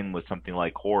of mind with something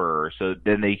like horror. So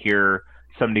then they hear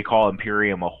somebody call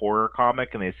Imperium a horror comic,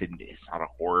 and they say, it's not a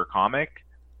horror comic.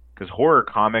 Because horror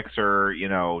comics are,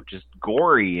 just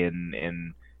gory.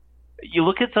 And you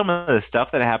look at some of the stuff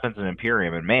that happens in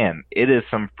Imperium, and man, it is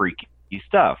some freaky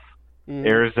stuff.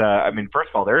 There's, first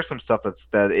of all, there's some stuff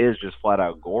that is just flat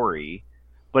out gory,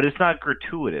 but it's not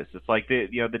gratuitous. It's like the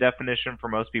definition for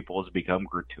most people has become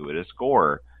gratuitous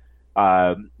gore.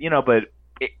 But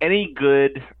any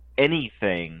good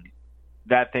anything,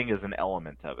 that thing is an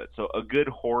element of it. So a good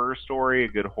horror story, a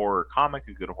good horror comic,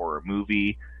 a good horror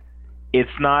movie,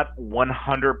 it's not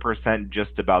 100%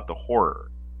 just about the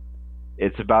horror.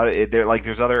 It's about it.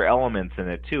 There's other elements in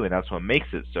it too, and that's what makes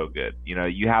it so good.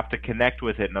 You have to connect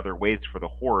with it in other ways for the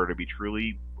horror to be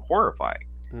truly horrifying.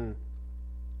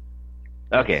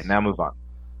 Okay, Yes. now move on.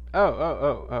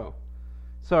 Oh.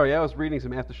 Sorry, I was reading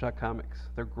some Aftershock comics.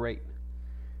 They're great.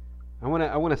 I want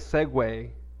to segue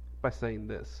by saying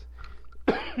this.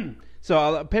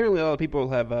 So apparently a lot of people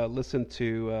have listened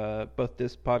to both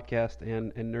this podcast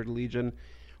and Nerd Legion,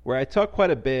 where I talk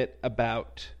quite a bit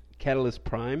about Catalyst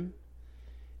Prime,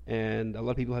 and a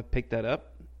lot of people have picked that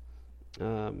up.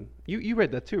 You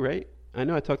read that too, right? I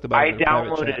know I talked about it. I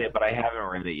downloaded it, but I haven't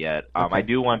read it yet. Okay. I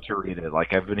do want to read it.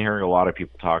 Like, I've been hearing a lot of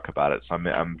people talk about it, so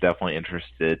I'm definitely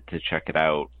interested to check it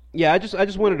out. Yeah, I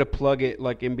just wanted to plug it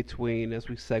like in between as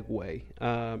we segue.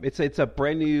 It's a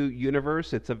brand new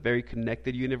universe. It's a very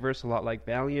connected universe, a lot like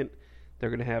Valiant. They're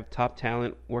going to have top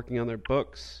talent working on their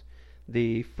books.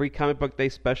 The free comic book day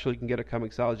special, you can get a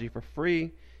Comixology for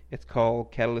free. It's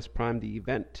called Catalyst Prime: The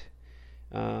Event.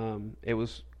 It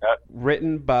was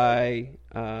written by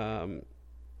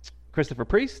Christopher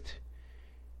Priest.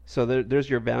 So there's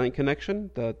your Valiant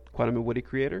connection, the Quantum and Woody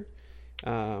creator.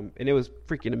 And it was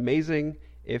freaking amazing.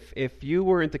 If you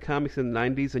were into comics in the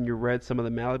 90s and you read some of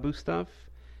the Malibu stuff,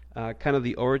 kind of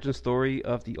the origin story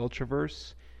of the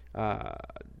Ultraverse,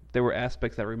 there were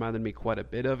aspects that reminded me quite a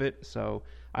bit of it. So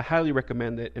I highly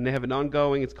recommend it. And they have an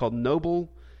ongoing, it's called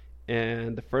Noble.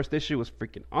 And the first issue was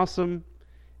freaking awesome.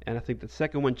 And I think the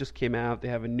second one just came out. They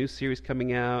have a new series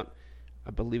coming out.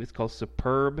 I believe it's called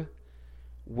Superb,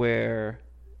 where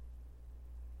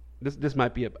this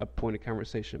might be a point of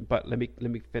conversation, but let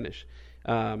me finish.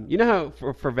 You know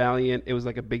how for Valiant it was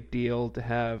like a big deal to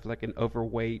have like an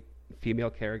overweight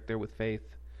female character with faith.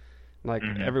 Like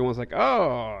everyone's like,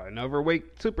 oh, an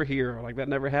overweight superhero, like that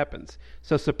never happens.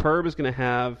 So Superb is going to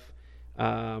have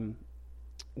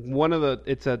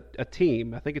it's a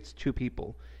team. I think it's 2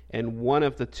 people, and one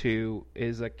of the 2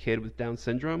 is a kid with Down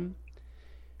syndrome,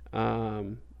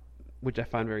 which I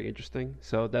find very interesting.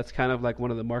 So that's kind of like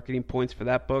one of the marketing points for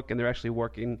that book, and they're actually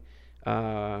working.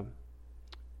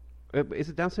 Is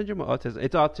it Down syndrome or autism?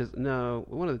 It's autism. No,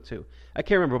 one of the 2. I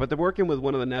can't remember, but they're working with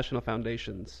one of the national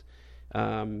foundations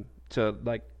to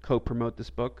like co-promote this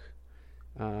book.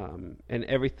 And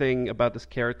everything about this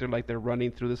character, like they're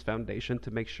running through this foundation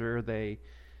to make sure they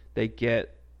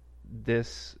get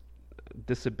this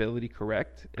disability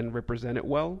correct and represent it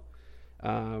well,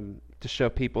 to show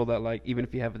people that like even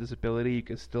if you have a disability, you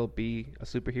can still be a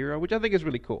superhero, which I think is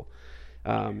really cool.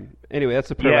 Anyway, that's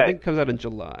Superb. I think it comes out in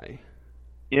July.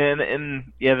 Yeah,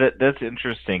 and that's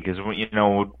interesting because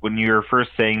when you're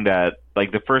first saying that,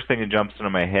 like the first thing that jumps into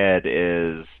my head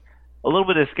is a little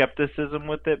bit of skepticism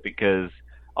with it, because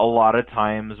a lot of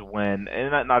times when,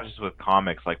 and not just with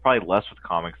comics, like probably less with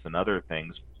comics than other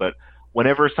things, but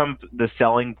whenever the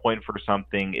selling point for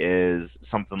something is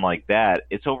something like that,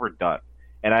 it's overdone.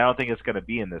 And I don't think it's going to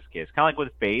be in this case. Kind of like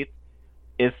with Faith,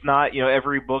 it's not,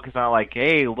 every book is not like,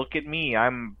 hey, look at me,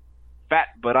 I'm fat,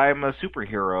 but I'm a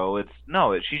superhero.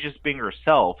 She's just being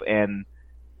herself, and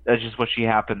that's just what she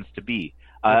happens to be.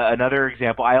 Another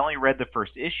example, I only read the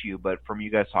first issue, but from you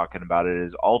guys talking about it,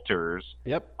 is Alters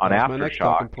on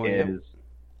Aftershock.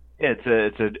 It's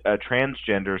a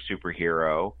transgender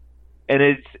superhero,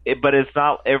 and but it's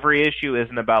not, every issue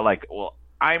isn't about like, well,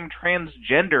 I'm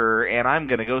transgender and I'm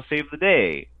gonna go save the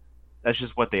day. That's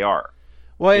just what they are.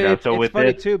 Well, it's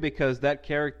funny too, because that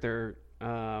character,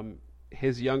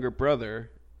 his younger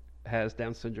brother, has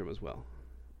Down syndrome as well.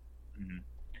 Mm-hmm.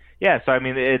 Yeah, so I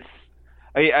mean,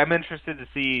 I'm interested to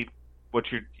see what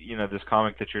this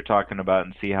comic that you're talking about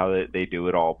and see how they do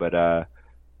it all. But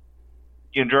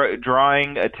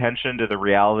drawing attention to the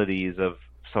realities of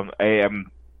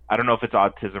I don't know if it's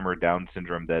autism or Down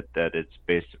syndrome that it's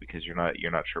based, because you're not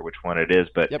sure which one it is.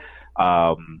 But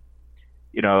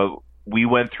we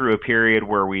went through a period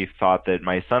where we thought that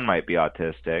my son might be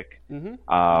autistic,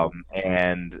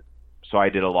 and so I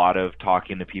did a lot of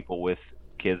talking to people with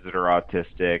kids that are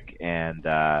autistic, and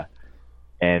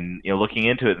looking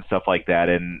into it and stuff like that,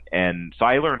 and so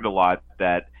I learned a lot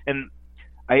that, and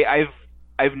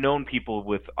I've known people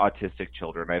with autistic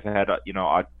children. I've had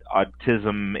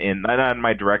autism not in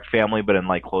my direct family, but in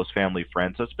like close family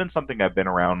friends. So it's been something I've been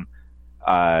around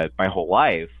my whole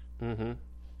life. Mm-hmm.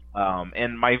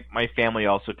 And my family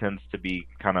also tends to be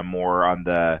kind of more on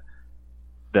the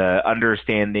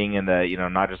understanding and the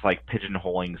not just like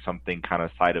pigeonholing something kind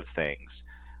of side of things.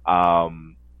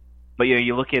 But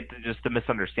you look at just the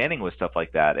misunderstanding with stuff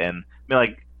like that, and I mean,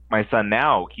 like my son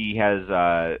now, he has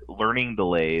learning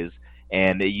delays,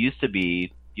 and it used to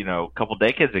be a couple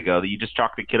decades ago that you just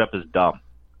chalk the kid up as dumb,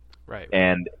 right?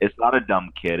 And it's not a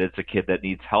dumb kid; it's a kid that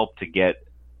needs help to get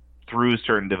through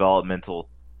certain developmental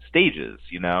stages.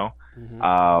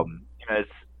 Mm-hmm.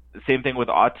 It's the same thing with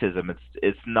autism.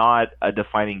 It's not a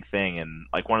defining thing, and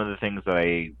like one of the things that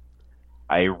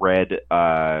I read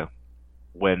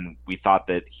when we thought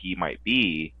that he might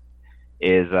be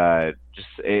is just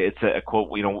it's a quote.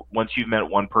 Once you've met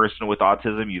one person with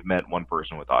autism, you've met one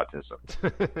person with autism.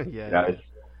 Yeah.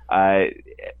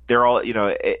 They're all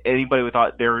anybody with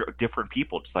they're different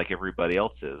people, just like everybody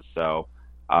else is. So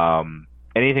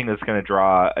anything that's going to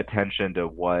draw attention to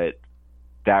what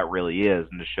that really is,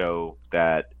 and to show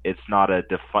that it's not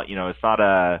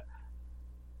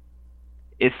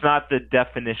it's not the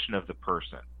definition of the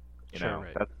person.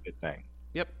 Right. That's a good thing.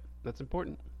 Yep, that's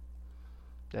important.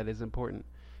 That is important.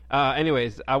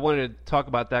 Anyways, I wanted to talk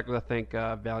about that because I think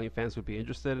Valiant fans would be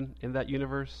interested in that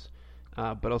universe,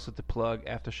 but also to plug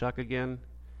Aftershock again.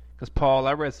 Because, Paul,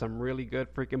 I read some really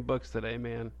good freaking books today,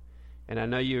 man. And I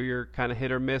know you're kind of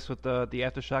hit or miss with the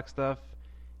Aftershock stuff,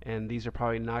 and these are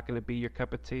probably not going to be your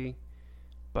cup of tea.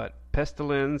 But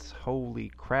Pestilence, holy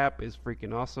crap, is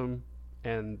freaking awesome.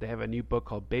 And they have a new book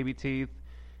called Baby Teeth.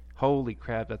 Holy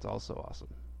crap, that's also awesome.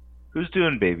 Who's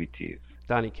doing Baby Teeth?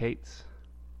 Donny Cates.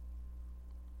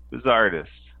 Who's the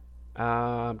artist?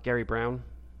 Gary Brown.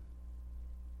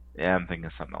 Yeah, I'm thinking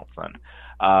of something else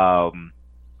then.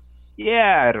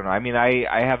 Yeah, I don't know. I mean,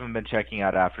 I haven't been checking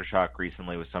out Aftershock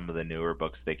recently with some of the newer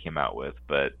books they came out with,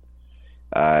 but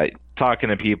talking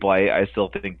to people, I still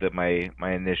think that my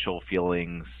initial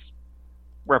feelings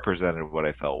represented what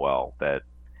I felt well. That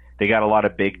they got a lot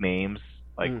of big names,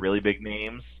 like really big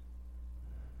names,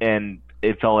 and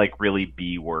it felt like really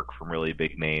B work from really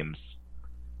big names.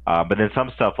 But then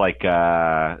some stuff like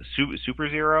Super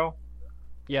Zero.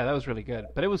 Yeah, that was really good,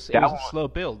 but it was a slow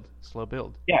build.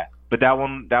 Yeah, but that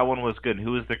one was good.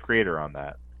 Who was the creator on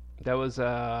that? That was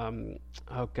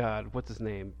oh god, what's his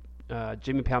name?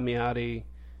 Jimmy Palmiotti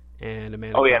and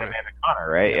Amanda. Oh yeah, Conner. and Amanda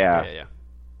Conner, right? Yeah.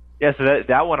 Yeah, so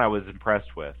that one I was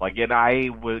impressed with. Like, and I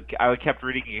kept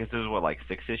reading it because it was like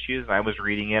 6 issues, and I was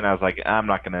reading it, and I was like, I'm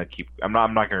not gonna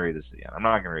read this again. I'm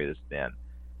not gonna read this again.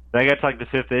 Then I got to like the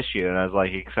 5th issue, and I was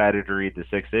like excited to read the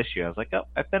 6th issue. I was like, oh,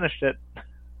 I finished it.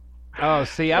 Oh,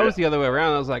 see, I was the other way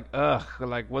around. I was like, ugh,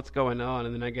 like what's going on?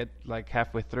 And then I get like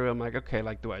halfway through, I'm like, okay,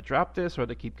 like do I drop this or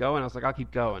do I keep going? I was like, I'll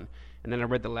keep going. And then I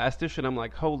read the last issue, and I'm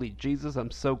like, holy Jesus,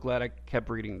 I'm so glad I kept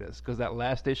reading this because that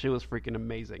last issue was freaking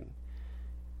amazing,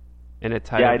 and it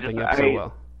tied everything up so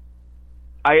well.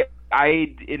 I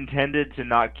intended to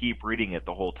not keep reading it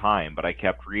the whole time, but I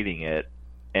kept reading it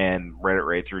and read it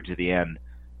right through to the end.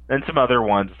 Then some other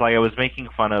ones, like I was making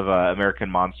fun of American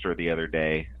Monster the other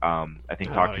day. I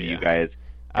think talking to you guys.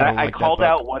 And I called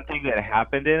out one thing that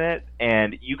happened in it,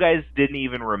 and you guys didn't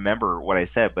even remember what I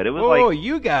said. But it was like,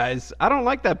 you guys, I don't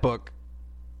like that book.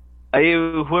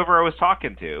 Whoever I was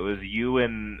talking to, it was you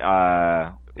and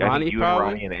Ronnie, I think you and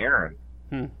Ronnie and Aaron.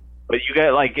 Hmm. But you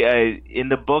guys, like in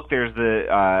the book, there's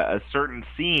a certain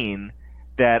scene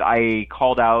that I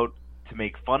called out to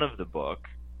make fun of the book,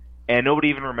 and nobody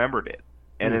even remembered it.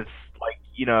 And it's like,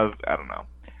 I don't know.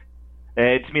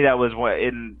 To me, that was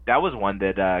one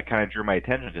that kind of drew my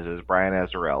attention because it was Brian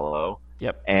Azzarello.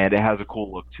 Yep. And it has a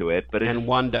cool look to it, but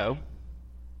Wando.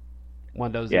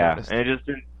 Wando's the artist. And it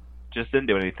just didn't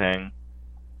do anything.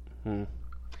 Hmm.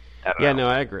 I don't know. No,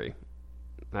 I agree.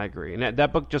 And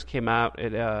that book just came out.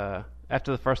 It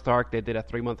after the first arc, they did a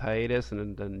 3-month hiatus,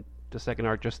 and then the second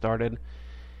arc just started.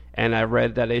 And I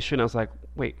read that issue, and I was like,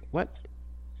 wait, what?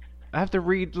 I have to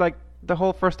read like the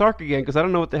whole first arc again because I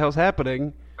don't know what the hell's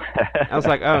happening. I was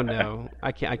like, oh no,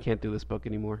 I can't do this book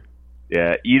anymore.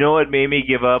 Yeah, you know what made me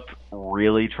give up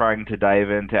really trying to dive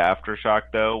into Aftershock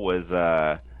though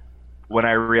was when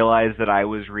I realized that I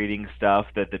was reading stuff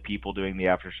that the people doing the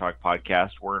Aftershock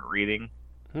podcast weren't reading.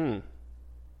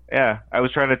 Yeah, I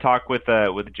was trying to talk with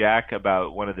Jack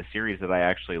about one of the series that I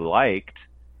actually liked,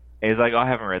 and he's like, "Oh, I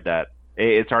haven't read that.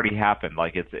 It's already happened.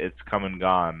 Like it's come and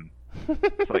gone."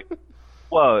 It's like,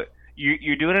 well.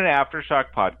 You're doing an Aftershock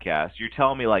podcast. You're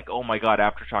telling me like, oh my god,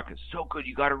 Aftershock is so good.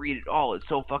 You got to read it all. It's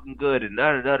so fucking good. And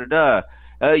da da da da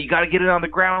da. You got to get it on the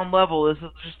ground level. This is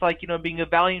just like being a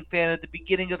Valiant fan at the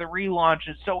beginning of the relaunch.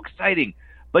 It's so exciting.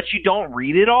 But you don't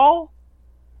read it all.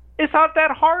 It's not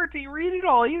that hard to read it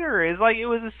all either. It's like it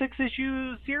was a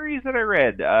 6-issue series that I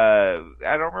read. I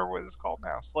don't remember what it's called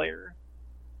now. Slayer.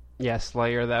 Yeah,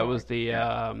 Slayer. That was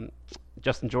the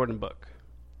Justin Jordan book.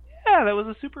 Yeah, that was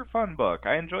a super fun book.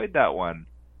 I enjoyed that one.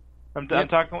 I'm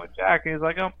talking with Jack, and he's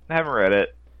like, "Oh, I haven't read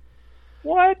it."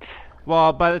 What?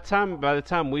 Well, by the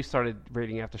time we started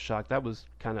reading Aftershock, that was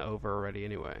kind of over already,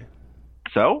 anyway.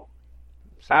 So,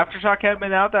 Aftershock hadn't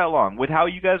been out that long. With how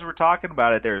you guys were talking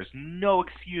about it, there's no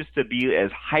excuse to be as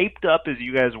hyped up as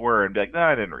you guys were and be like, "No,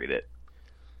 I didn't read it."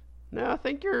 No, I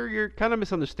think you're kind of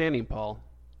misunderstanding, Paul.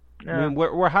 Yeah. I mean,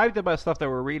 we're hyped about stuff that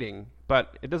we're reading,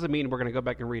 but it doesn't mean we're going to go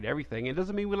back and read everything. It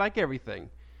doesn't mean we like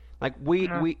everything. Like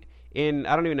in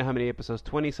I don't even know how many episodes,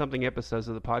 20-something episodes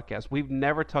of the podcast, we've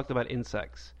never talked about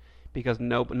insects because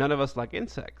none of us like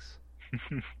insects.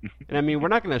 And I mean, we're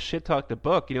not going to shit talk the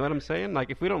book. You know what I'm saying? Like,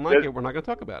 if we don't like it, we're not going to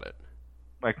talk about it.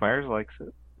 Mike Myers likes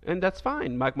it. And that's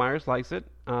fine. Mike Myers likes it.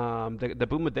 The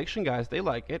Boom Addiction guys, they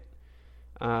like it.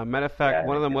 Matter of fact,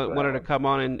 one of them wanted to come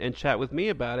on and chat with me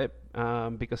about it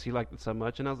because he liked it so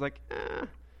much. And I was like, eh.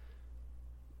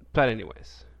 But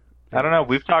anyways. I don't know.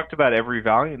 We've talked about every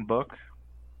Valiant book.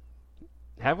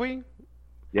 Have we?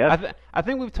 Yes. I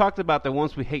think we've talked about the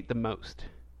ones we hate the most,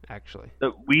 actually.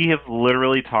 We have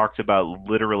literally talked about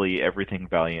literally everything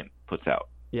Valiant puts out.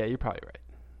 Yeah, you're probably right.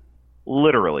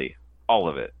 Literally. All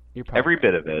of it. Every right.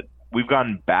 bit of it. We've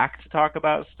gone back to talk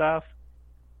about stuff.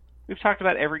 We've talked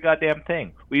about every goddamn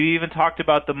thing. We've even talked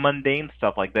about the mundane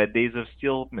stuff like that Days of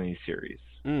Steel miniseries.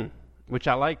 Which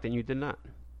I liked and you did not.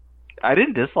 I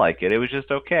didn't dislike it. It was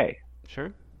just okay.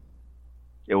 Sure.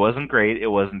 It wasn't great. It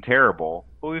wasn't terrible.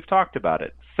 But we've talked about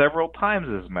it several times,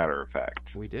 as a matter of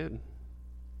fact. We did.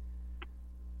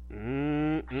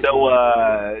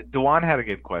 So, Dewan had a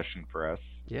good question for us.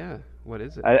 Yeah. What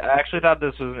is it? I actually thought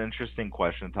this was an interesting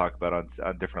question to talk about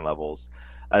on different levels.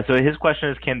 So his question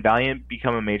is, can Valiant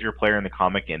become a major player in the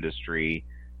comic industry?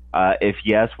 If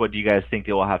yes, what do you guys think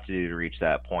they will have to do to reach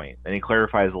that point? And he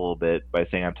clarifies a little bit by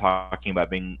saying, I'm talking about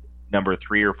being number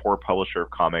 3 or 4 publisher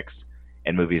of comics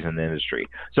and movies in the industry.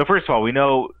 So first of all, we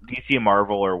know DC and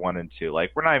Marvel are 1 and 2.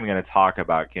 Like, we're not even going to talk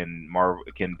about can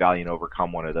Valiant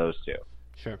overcome one of those two.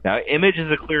 Sure. Now, Image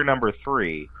is a clear number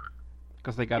 3.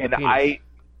 Because they got the penis.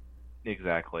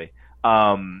 Exactly.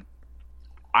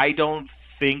 I don't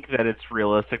think that it's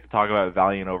realistic to talk about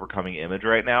Valiant overcoming Image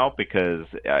right now because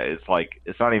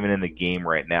it's not even in the game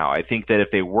right now. I think that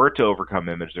if they were to overcome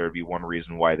Image, there would be one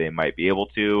reason why they might be able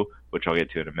to, which I'll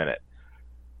get to in a minute.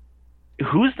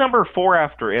 Who's number 4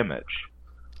 after Image?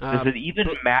 Does it even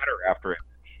matter after Image?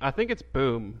 I think it's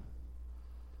Boom.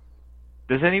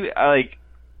 Does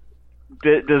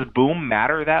does Boom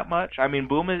matter that much? I mean,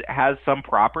 Boom has some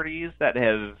properties that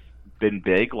have been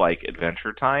big, like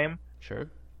Adventure Time. Sure.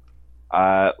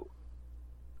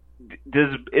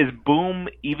 Is Boom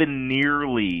even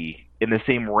nearly in the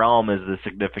same realm as the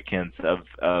significance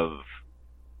of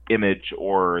Image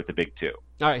or the big 2?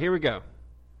 All right, here we go.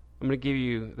 I'm going to give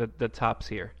you the tops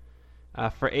here.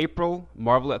 For April,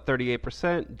 Marvel at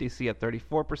 38%, DC at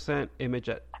 34%, Image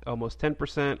at almost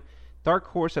 10%, Dark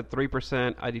Horse at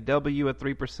 3%, IDW at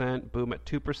 3%, Boom at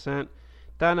 2%,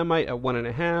 Dynamite at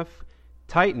 1.5%,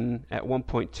 Titan at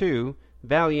 1.2%,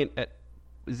 Valiant at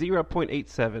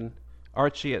 0.87%,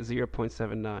 Archie at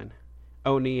 0.79%,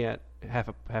 Oni at half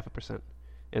a percent,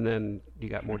 and then you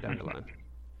got more down the line.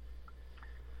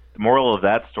 The moral of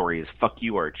that story is fuck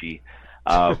you, Archie.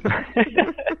 So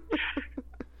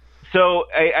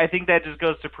I think that just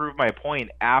goes to prove my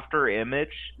point. After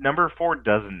Image, number 4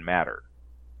 doesn't matter.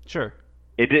 Sure.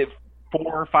 It did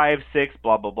 4, 5, 6,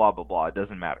 blah blah blah blah blah. It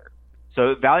doesn't matter.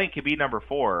 So Valiant could be number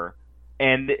 4,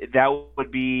 and that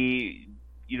would be,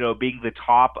 being the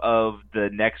top of the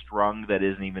next rung that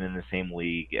isn't even in the same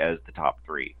league as the top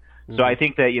 3. Mm-hmm. So I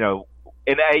think that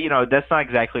that's not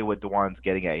exactly what Dewan's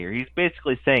getting at here. He's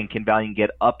basically saying, can Valiant get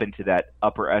up into that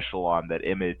upper echelon that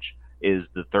Image is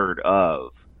the third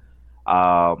of?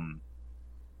 So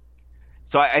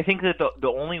I think that the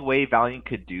only way Valiant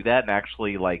could do that and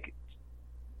actually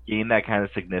gain that kind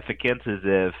of significance is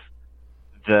if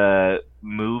the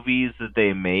movies that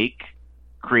they make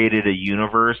created a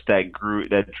universe that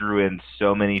drew in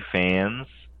so many fans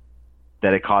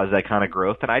that it caused that kind of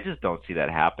growth, and I just don't see that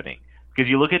happening. Because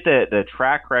you look at the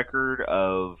track record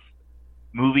of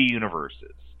movie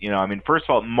universes. First of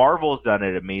all, Marvel's done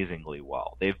it amazingly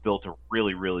well. They've built a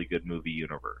really, really good movie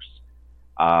universe.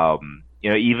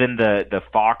 Even the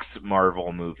Fox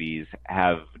Marvel movies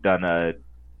have done a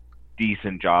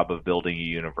decent job of building a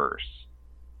universe,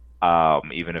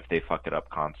 even if they fuck it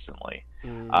up constantly.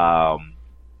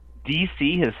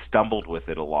 DC has stumbled with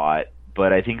it a lot,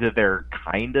 but I think that they're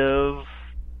kind of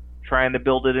trying to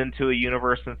build it into a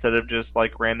universe instead of just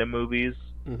random movies.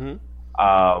 Mm-hmm.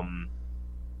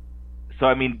 So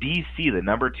DC, the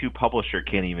number 2 publisher,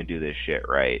 can't even do this shit,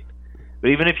 right?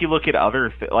 But even if you look at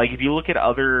if you look at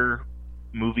other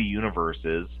movie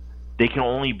universes, they can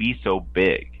only be so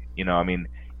big.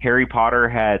 Harry Potter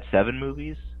had 7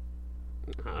 movies.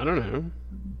 I don't know.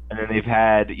 And then they've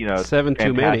had 7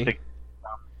 too many.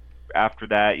 After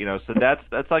that, so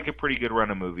that's a pretty good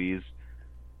run of movies.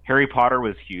 Harry Potter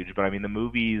was huge, but the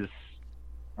movies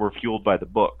were fueled by the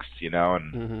books, and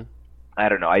mm-hmm. I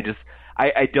don't know.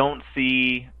 I don't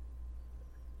see.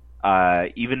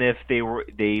 Even if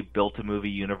they built a movie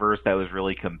universe that was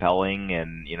really compelling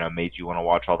and made you want to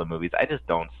watch all the movies, I just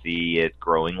don't see it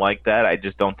growing like that. I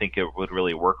just don't think it would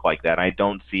really work like that. I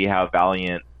don't see how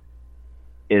Valiant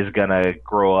is gonna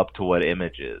grow up to what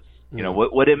Image is.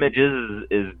 What Image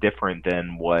is different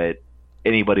than what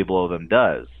anybody below them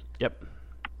does. Yep.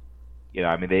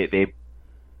 I mean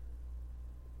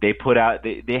they put out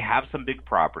they have some big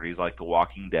properties like The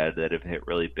Walking Dead that have hit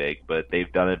really big, but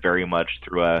they've done it very much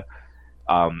through a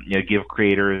give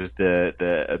creators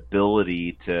the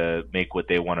ability to make what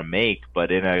they want to make,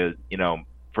 but in a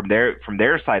from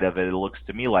their side of it, it looks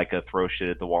to me like a throw shit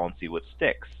at the wall and see what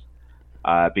sticks,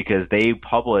 because they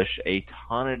publish a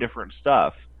ton of different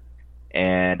stuff,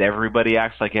 and everybody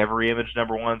acts like every Image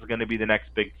 #1 is going to be the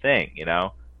next big thing.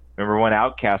 Remember when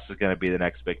Outcast was going to be the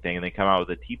next big thing, and they come out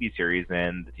with a TV series,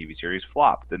 and the TV series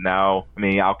flopped. And now,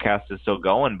 Outcast is still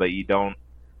going, but you don't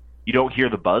hear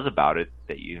the buzz about it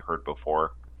that you heard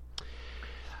before.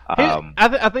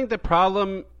 I think the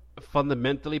problem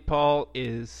fundamentally, Paul,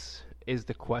 is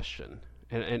the question.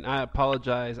 And I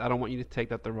apologize. I don't want you to take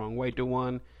that the wrong way,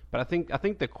 Dewan. But I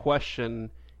think the question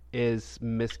is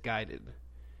misguided,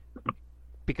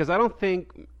 because I don't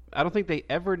think they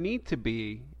ever need to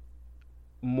be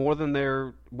more than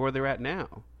where they're at now.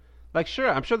 Like, sure,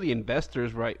 I'm sure the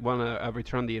investors want to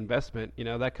return the investment.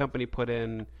 That company put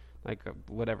in like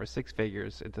whatever 6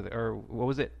 figures into or what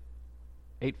was it,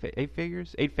 8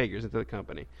 figures into the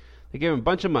company. They gave them a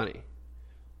bunch of money.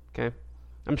 Okay,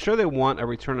 I'm sure they want a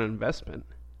return on investment.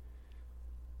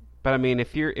 But I mean,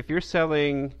 if you're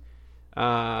selling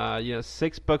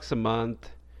 $6 a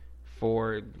month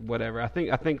for whatever, I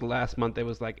think last month it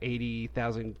was like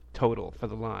 80,000 total for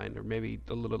the line, or maybe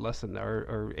a little less than that,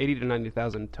 or 80 to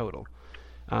 90,000 total,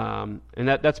 and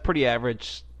that's pretty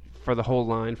average for the whole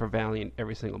line for Valiant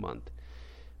every single month.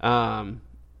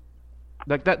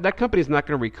 Like that company's not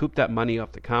going to recoup that money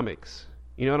off the comics.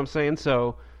 You know what I'm saying?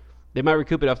 So they might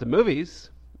recoup it off the movies.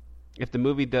 If the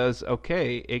movie does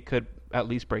okay, it could at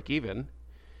least break even.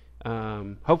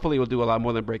 Hopefully we'll do a lot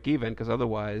more than break even, because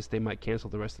otherwise they might cancel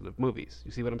the rest of the movies.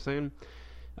 You see what I'm saying?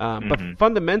 But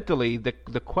fundamentally,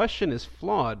 the question is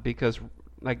flawed, because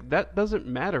like that doesn't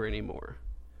matter anymore.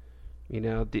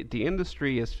 The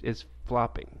industry is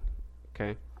flopping.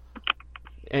 Okay,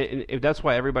 and that's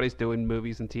why everybody's doing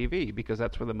movies and TV, because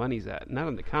that's where the money's at, not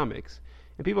in the comics.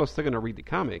 And people are still going to read the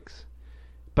comics,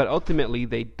 but ultimately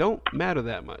they don't matter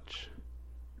that much.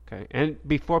 Okay, and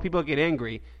before people get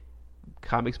angry,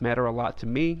 comics matter a lot to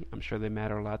me. I'm sure they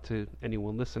matter a lot to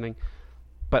anyone listening.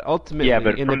 But ultimately,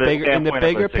 in the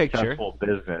bigger picture,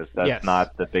 business, that's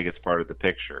not the biggest part of the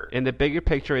picture. In the bigger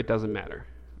picture, it doesn't matter.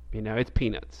 It's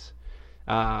peanuts.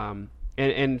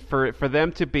 And for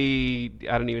them to be,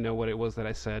 I don't even know what it was that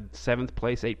I said, 7th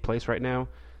place, 8th place right now.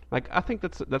 Like, I think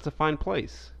that's a fine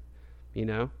place.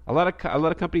 A lot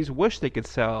of companies wish they could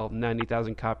sell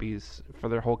 90,000 copies for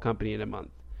their whole company in a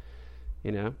month.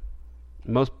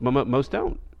 Most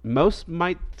don't. Most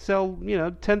might sell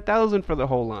 10,000 for the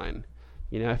whole line.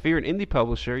 If you're an indie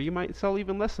publisher, you might sell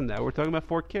even less than that. We're talking about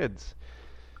 4Kids.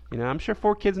 I'm sure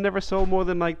 4Kids never sold more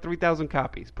than like 3,000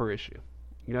 copies per issue.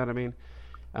 You know what I mean?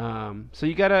 So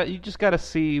you just gotta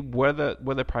see where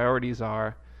the priorities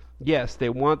are. Yes, they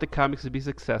want the comics to be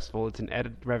successful. It's an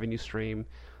added revenue stream.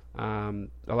 A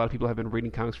lot of people have been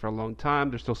reading comics for a long time.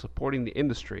 They're still supporting the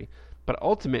industry, but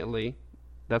ultimately,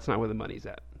 that's not where the money's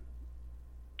at.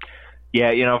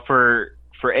 Yeah, for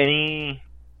any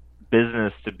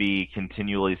business to be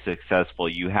continually successful,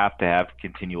 you have to have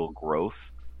continual growth.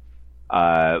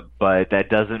 But that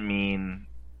doesn't mean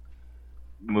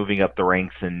moving up the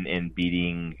ranks and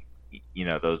beating,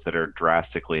 those that are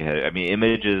drastically ahead. I mean,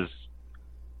 Image is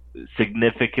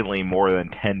significantly more than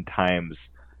 10 times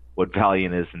what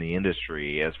Valiant is in the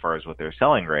industry as far as what they're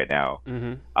selling right now.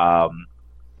 Mm-hmm.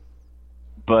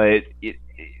 But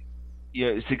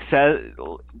success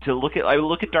to look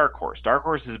at Dark Horse. Dark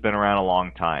Horse has been around a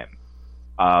long time,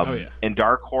 and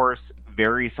Dark Horse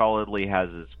very solidly has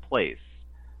its place.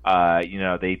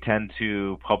 They tend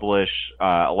to publish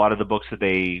a lot of the books that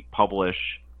they publish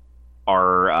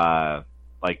are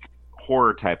like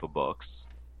horror type of books.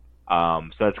 So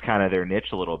that's kind of their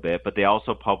niche a little bit, but they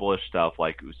also publish stuff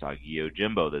like Usagi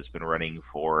Yojimbo that's been running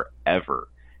forever.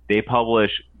 They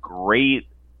publish great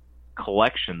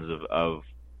collections of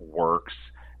works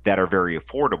that are very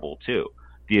affordable too.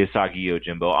 The Usagi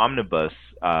Yojimbo omnibus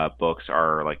books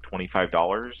are like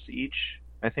 $25 each,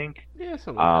 I think. Yeah,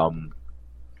 something like that.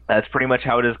 That's pretty much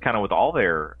how it is kind of with all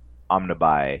their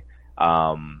omnibuy.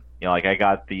 Like I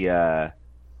got the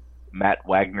Matt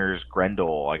Wagner's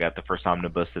Grendel. I got the first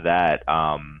omnibus of that.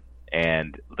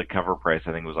 and the cover price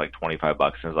I think was like $25,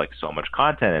 and there's like so much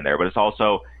content in there. But it's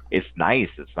nice.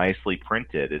 It's nicely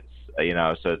printed. It's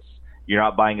so it's you're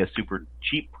not buying a super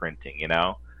cheap printing.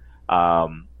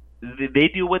 They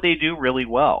do what they do really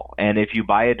well, and if you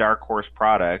buy a Dark Horse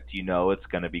product, it's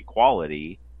going to be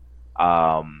quality.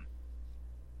 And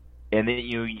then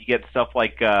you get stuff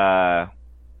like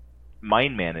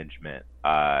Mind Management,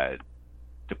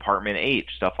 Department H,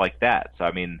 stuff like that. So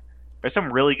I mean, there's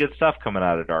some really good stuff coming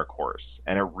out of Dark Horse,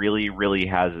 and it really, really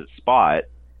has its spot.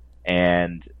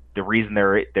 And the reason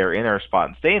they're in their spot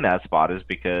and stay in that spot is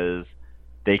because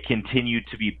they continue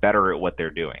to be better at what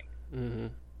they're doing. Mm-hmm.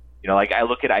 Like I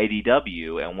look at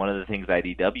IDW, and one of the things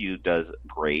IDW does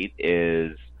great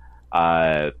is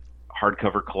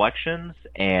hardcover collections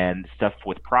and stuff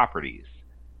with properties.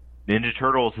 Ninja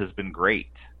Turtles has been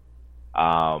great.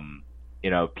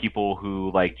 People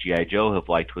who like G.I. Joe have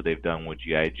liked what they've done with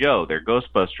G.I. Joe. Their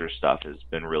Ghostbusters stuff has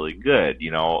been really good.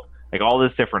 Like all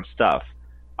this different stuff.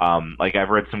 Like I've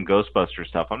read some Ghostbusters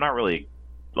stuff. I'm not really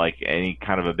like any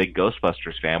kind of a big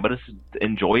Ghostbusters fan, but it's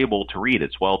enjoyable to read.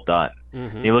 It's well done.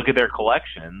 Mm-hmm. You look at their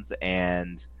collections,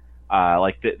 and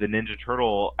like the Ninja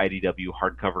Turtle IDW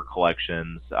hardcover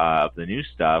collections of the new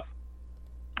stuff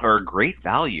are a great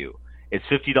value. It's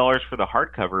 $50 for the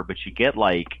hardcover, but you get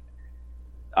like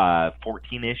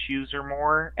 14 issues or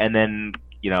more. And then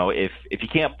if you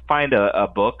can't find a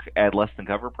book at less than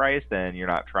cover price, then you're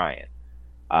not trying.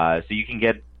 So you can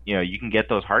get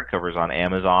those hardcovers on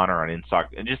Amazon or on InStock,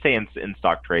 and just say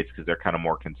InStock trades because they're kind of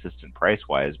more consistent price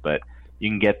wise. But you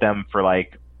can get them for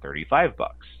like $35.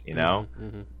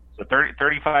 Mm-hmm. So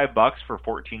 $35 for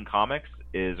 14 comics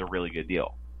is a really good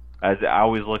deal. As I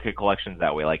always look at collections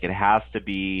that way. Like it has to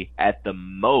be at the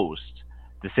most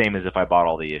the same as if I bought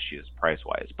all the issues price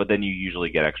wise. But then you usually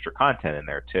get extra content in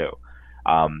there too.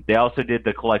 They also did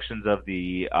the collections of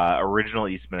the original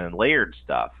Eastman and Laird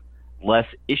stuff. Less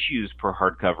issues per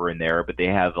hardcover in there, but they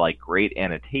have like great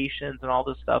annotations and all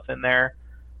this stuff in there.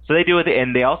 So they do it,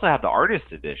 and they also have the artist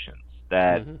editions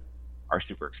that are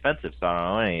super expensive. So I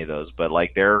don't own any of those, but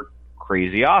like they're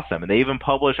crazy awesome. And they even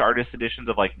publish artist editions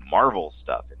of like Marvel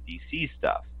stuff and DC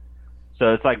stuff.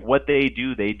 So it's like what they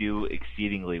do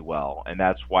exceedingly well, and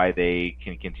that's why they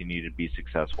can continue to be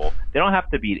successful. They don't have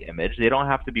to beat Image. They don't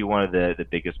have to be one of the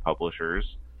biggest publishers.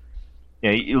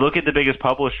 You look at the biggest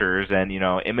publishers, and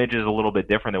Image is a little bit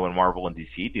different than what Marvel and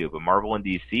DC do. But Marvel and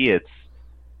DC,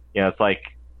 it's like,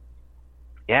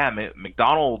 yeah,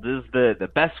 McDonald's is the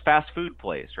best fast food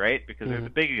place, right? Because they're the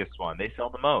biggest one. They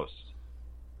sell the most.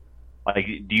 Like,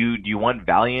 do you want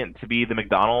Valiant to be the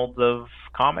McDonald's of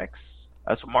comics?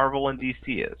 That's what Marvel and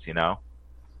DC is.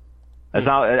 That's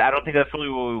not. I don't think that's really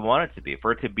what we want it to be.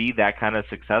 For it to be that kind of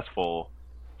successful,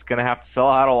 it's gonna have to sell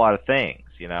out a lot of things.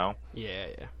 Yeah,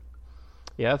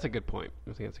 that's a good point.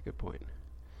 I think that's a good point.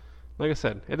 Like I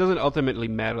said, it doesn't ultimately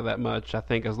matter that much. I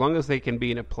think as long as they can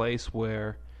be in a place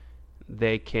where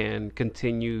they can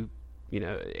continue,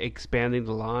 expanding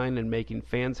the line and making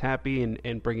fans happy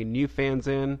and bringing new fans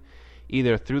in,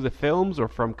 either through the films or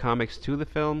from comics to the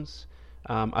films,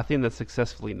 I think that's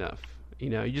successful enough.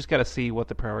 You just got to see what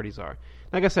the priorities are.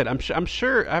 Like I said, I'm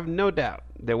sure, I have no doubt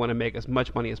they want to make as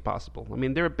much money as possible. I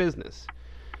mean, they're a business.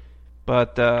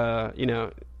 But,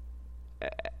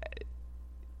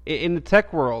 in the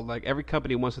tech world, like every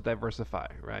company wants to diversify,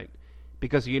 right?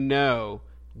 Because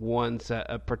once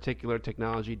a particular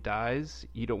technology dies,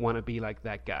 you don't want to be like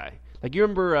that guy. Like you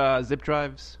remember zip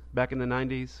drives back in the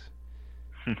 90s?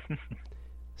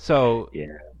 So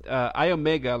yeah,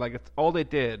 iOmega, like all they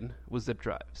did was zip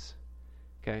drives,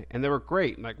 okay, and they were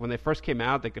great. Like when they first came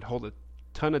out, they could hold a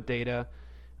ton of data.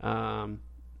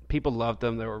 People loved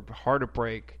them. They were hard to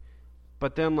break.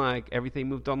 But then, like, everything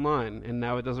moved online, and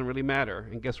now it doesn't really matter.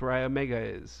 And guess where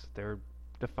iOmega is? They're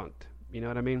defunct. You know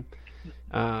what I mean?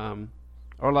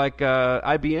 Or like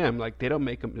IBM. Like, they don't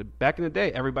make them. Back in the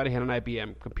day, everybody had an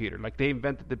IBM computer. Like, they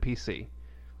invented the PC.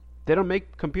 They don't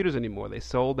make computers anymore. They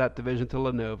sold that division to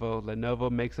Lenovo. Lenovo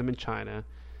makes them in China.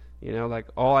 Like,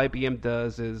 all IBM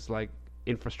does is, like,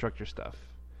 infrastructure stuff.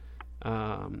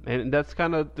 And that's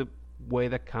kind of the way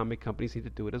that comic companies need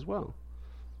to do it as well.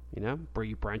 Where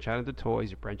you branch out into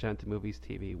toys, you branch out into movies,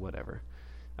 TV, whatever.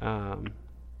 So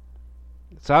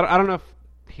I don't know if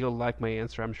he'll like my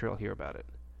answer. I'm sure he'll hear about it.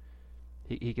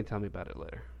 He can tell me about it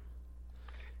later.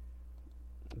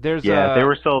 They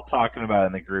were still talking about it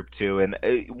in the group too. And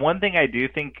one thing I do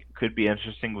think could be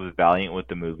interesting with Valiant with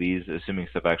the movies, assuming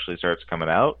stuff actually starts coming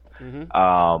out.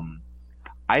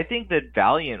 I think that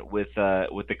Valiant, with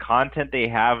the content they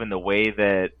have and the way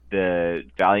that the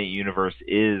Valiant universe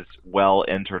is well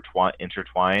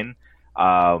intertwined,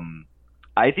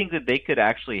 I think that they could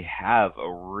actually have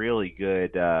a really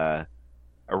good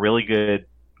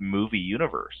movie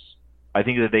universe. I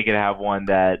think that they could have one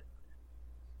that,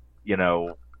 you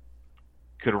know,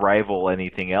 could rival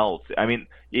anything else. I mean,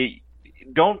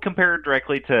 don't compare it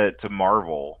directly to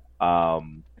Marvel,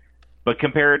 but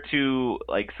compare it to,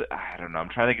 like, I don't know. I'm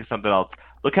trying to think of something else.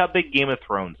 Look how big Game of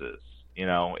Thrones is. You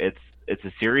know, it's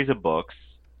a series of books,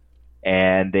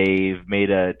 and they've made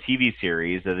a TV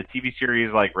series. And the TV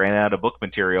series like ran out of book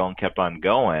material and kept on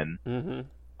going. Mm-hmm.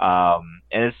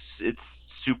 And it's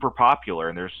super popular,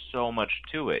 and there's so much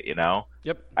to it. You know.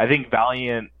 Yep. I think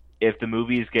Valiant, if the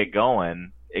movies get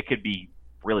going, it could be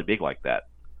really big like that.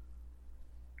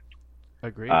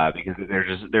 Agreed. Because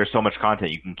there's so much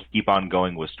content, you can keep on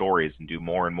going with stories and do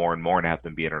more and more and more and have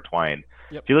them be intertwined.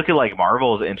 Yep. If you look at like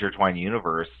Marvel's intertwined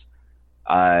universe,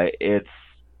 it's,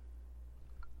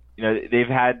 you know, they've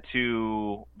had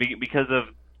to, because of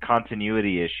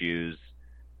continuity issues,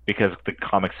 because the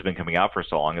comics have been coming out for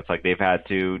so long, it's like they've had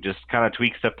to just kind of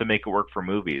tweak stuff to make it work for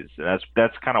movies. And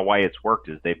that's kind of why it's worked,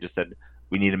 is they've just said,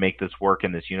 we need to make this work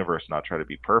in this universe, not try to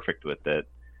be perfect with it.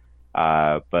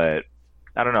 But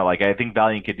I don't know. Like, I think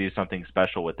Valiant could do something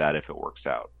special with that if it works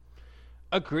out.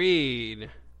 Agreed.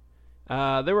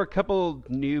 There were a couple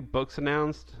new books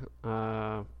announced.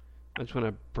 I just want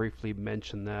to briefly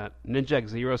mention that Ninja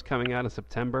X Zero is coming out in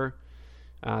September.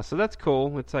 So that's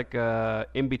cool. It's like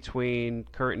in between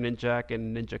current Ninja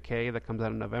and Ninja K that comes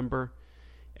out in November.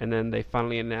 And then they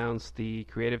finally announced the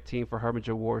creative team for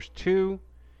Harbinger Wars 2,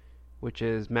 which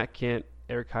is Matt Kent,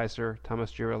 Eric Heiser,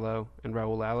 Thomas Girillo, and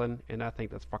Raoul Allen. And I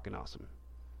think that's fucking awesome.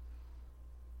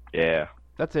 Yeah.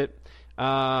 That's it.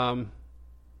 Apparently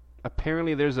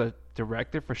there's a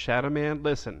director for Shadow Man.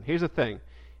 Listen, here's the thing.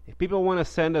 If people want to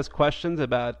send us questions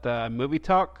about movie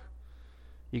talk,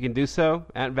 you can do so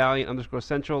at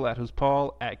Valiant_Central, at Who's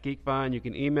Paul, at Geekvine. You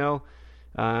can email.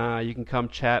 You can come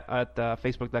chat at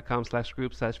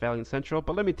Facebook.com/group/Valiant Central.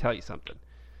 But let me tell you something.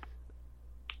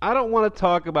 I don't want to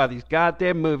talk about these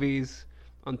goddamn movies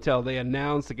until they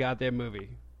announce the goddamn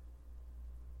movie.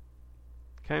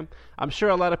 Okay? I'm sure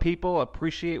a lot of people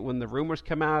appreciate when the rumors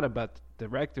come out about the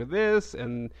director this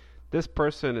and this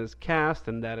person is cast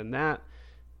and that.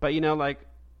 But, you know, like,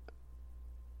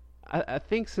 I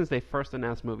think since they first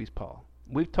announced movies, Paul,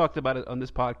 we've talked about it on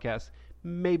this podcast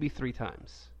maybe 3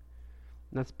 times.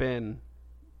 And that's been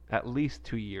at least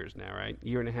 2 years now, right?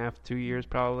 Year and a half, 2 years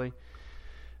probably,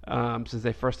 since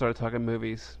they first started talking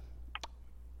movies.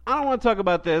 I don't want to talk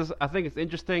about this. I think it's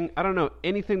interesting. I don't know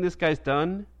anything this guy's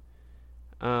done.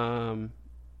 I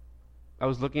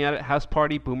was looking at it. House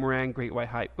Party, Boomerang, Great White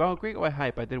Hype. Well, Great White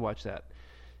Hype, I did watch that.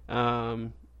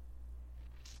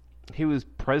 He was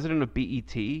president of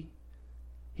BET.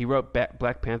 He wrote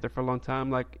Black Panther for a long time.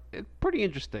 Like, it's pretty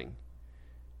interesting.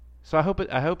 So I hope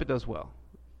it does well.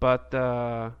 But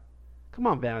come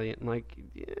on, Valiant. Like,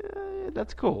 yeah,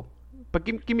 that's cool. But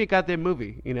give me a goddamn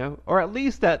movie, you know, or at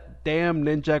least that damn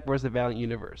Ninja vs. the Valiant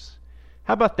universe.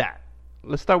 How about that?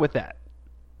 Let's start with that.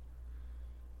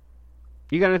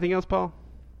 You got anything else, Paul?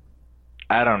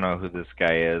 I don't know who this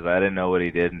guy is. I didn't know what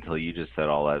he did until you just said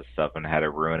all that stuff and had to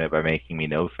ruin it by making me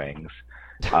know things.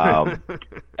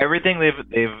 Everything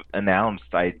they've announced,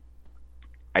 I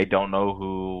don't know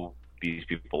who these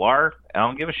people are. I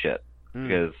don't give a shit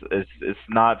because it's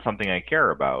not something I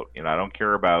care about. You know, I don't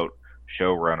care about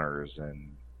showrunners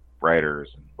and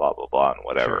writers and blah blah blah and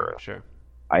whatever. Sure.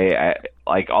 I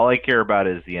like, all I care about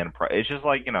is the end product. It's just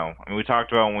like, you know, I mean, we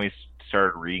talked about when we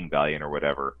started reading Valiant or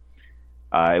whatever.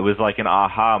 It was like an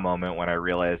aha moment when I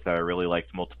realized that I really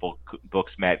liked multiple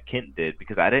books Matt Kent did,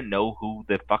 because I didn't know who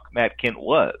the fuck Matt Kent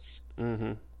was.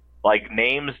 Mm-hmm. Like,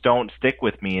 names don't stick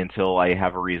with me until I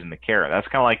have a reason to care. That's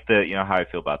kind of like the, you know, how I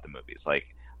feel about the movies. Like,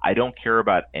 I don't care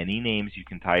about any names you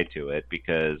can tie to it,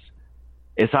 because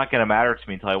it's not going to matter to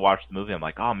me until I watch the movie. I'm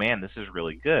like, oh man, this is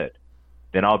really good.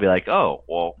 Then I'll be like, oh,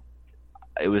 well,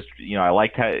 it was, you know, I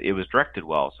liked how it was directed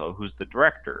well. So who's the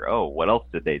director? Oh, what else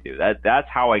did they do? That's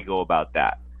how I go about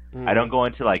that. Mm-hmm. I don't go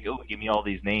into like, oh, give me all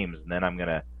these names, and then I'm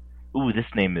gonna, ooh,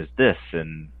 this name is this.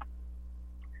 And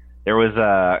there was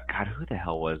God, who the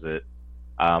hell was it?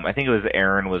 I think it was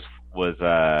Aaron was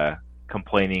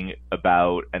complaining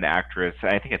about an actress.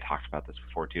 I think I talked about this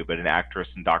before too, but an actress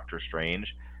in Doctor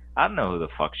Strange. I don't know who the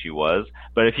fuck she was,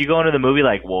 but if you go into the movie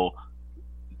like, well,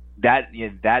 that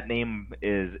name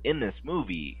is in this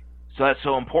movie, so that's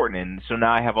so important, and so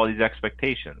now I have all these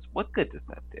expectations. What good does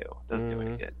that do? It doesn't do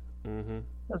any good. Mm-hmm.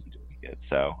 Doesn't do any good.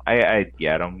 So I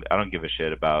don't give a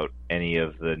shit about any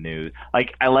of the news.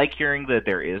 Like, I like hearing that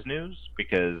there is news,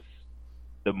 because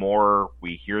the more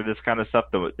we hear this kind of stuff,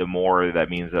 the more that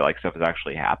means that like stuff is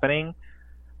actually happening.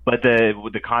 But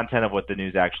the content of what the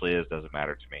news actually is doesn't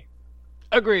matter to me.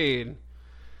 Agreed.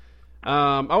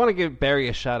 I want to give Barry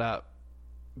a shout out,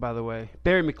 by the way.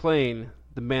 Barry McLean,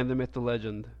 the man, the myth, the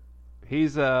legend.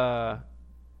 He's been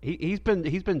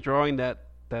drawing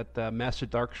that Master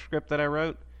Dark script that I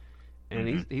wrote,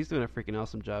 and he's doing a freaking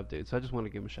awesome job, dude. So I just want to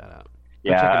give him a shout out.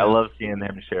 Yeah, I love seeing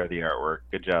him share the artwork.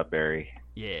 Good job, Barry.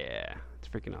 Yeah, it's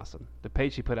freaking awesome. The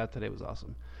page he put out today was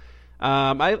awesome.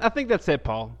 I think that's it,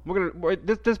 Paul.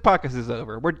 This podcast is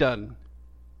over. We're done.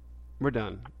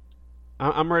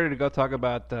 I'm ready to go talk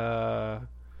about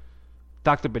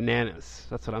Dr. Bananas.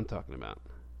 That's what I'm talking about.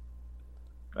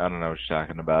 I don't know what you're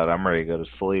talking about. I'm ready to go to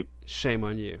sleep. Shame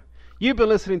on you. You've been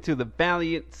listening to the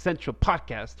Valiant Central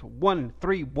Podcast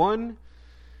 131.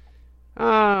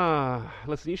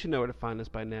 Listen, you should know where to find us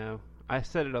by now. I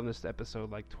said it on this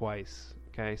episode like twice.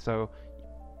 Okay, so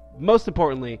most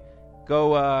importantly,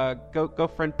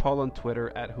 go friend Paul on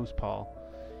Twitter at Who's Paul,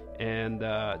 and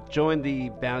join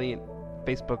the Valiant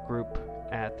Facebook group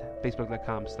at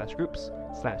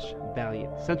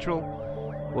facebook.com/groups/Valiant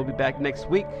Central. We'll be back next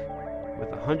week with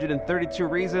 132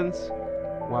 reasons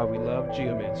why we love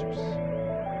Geomancers.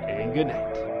 And good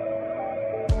night.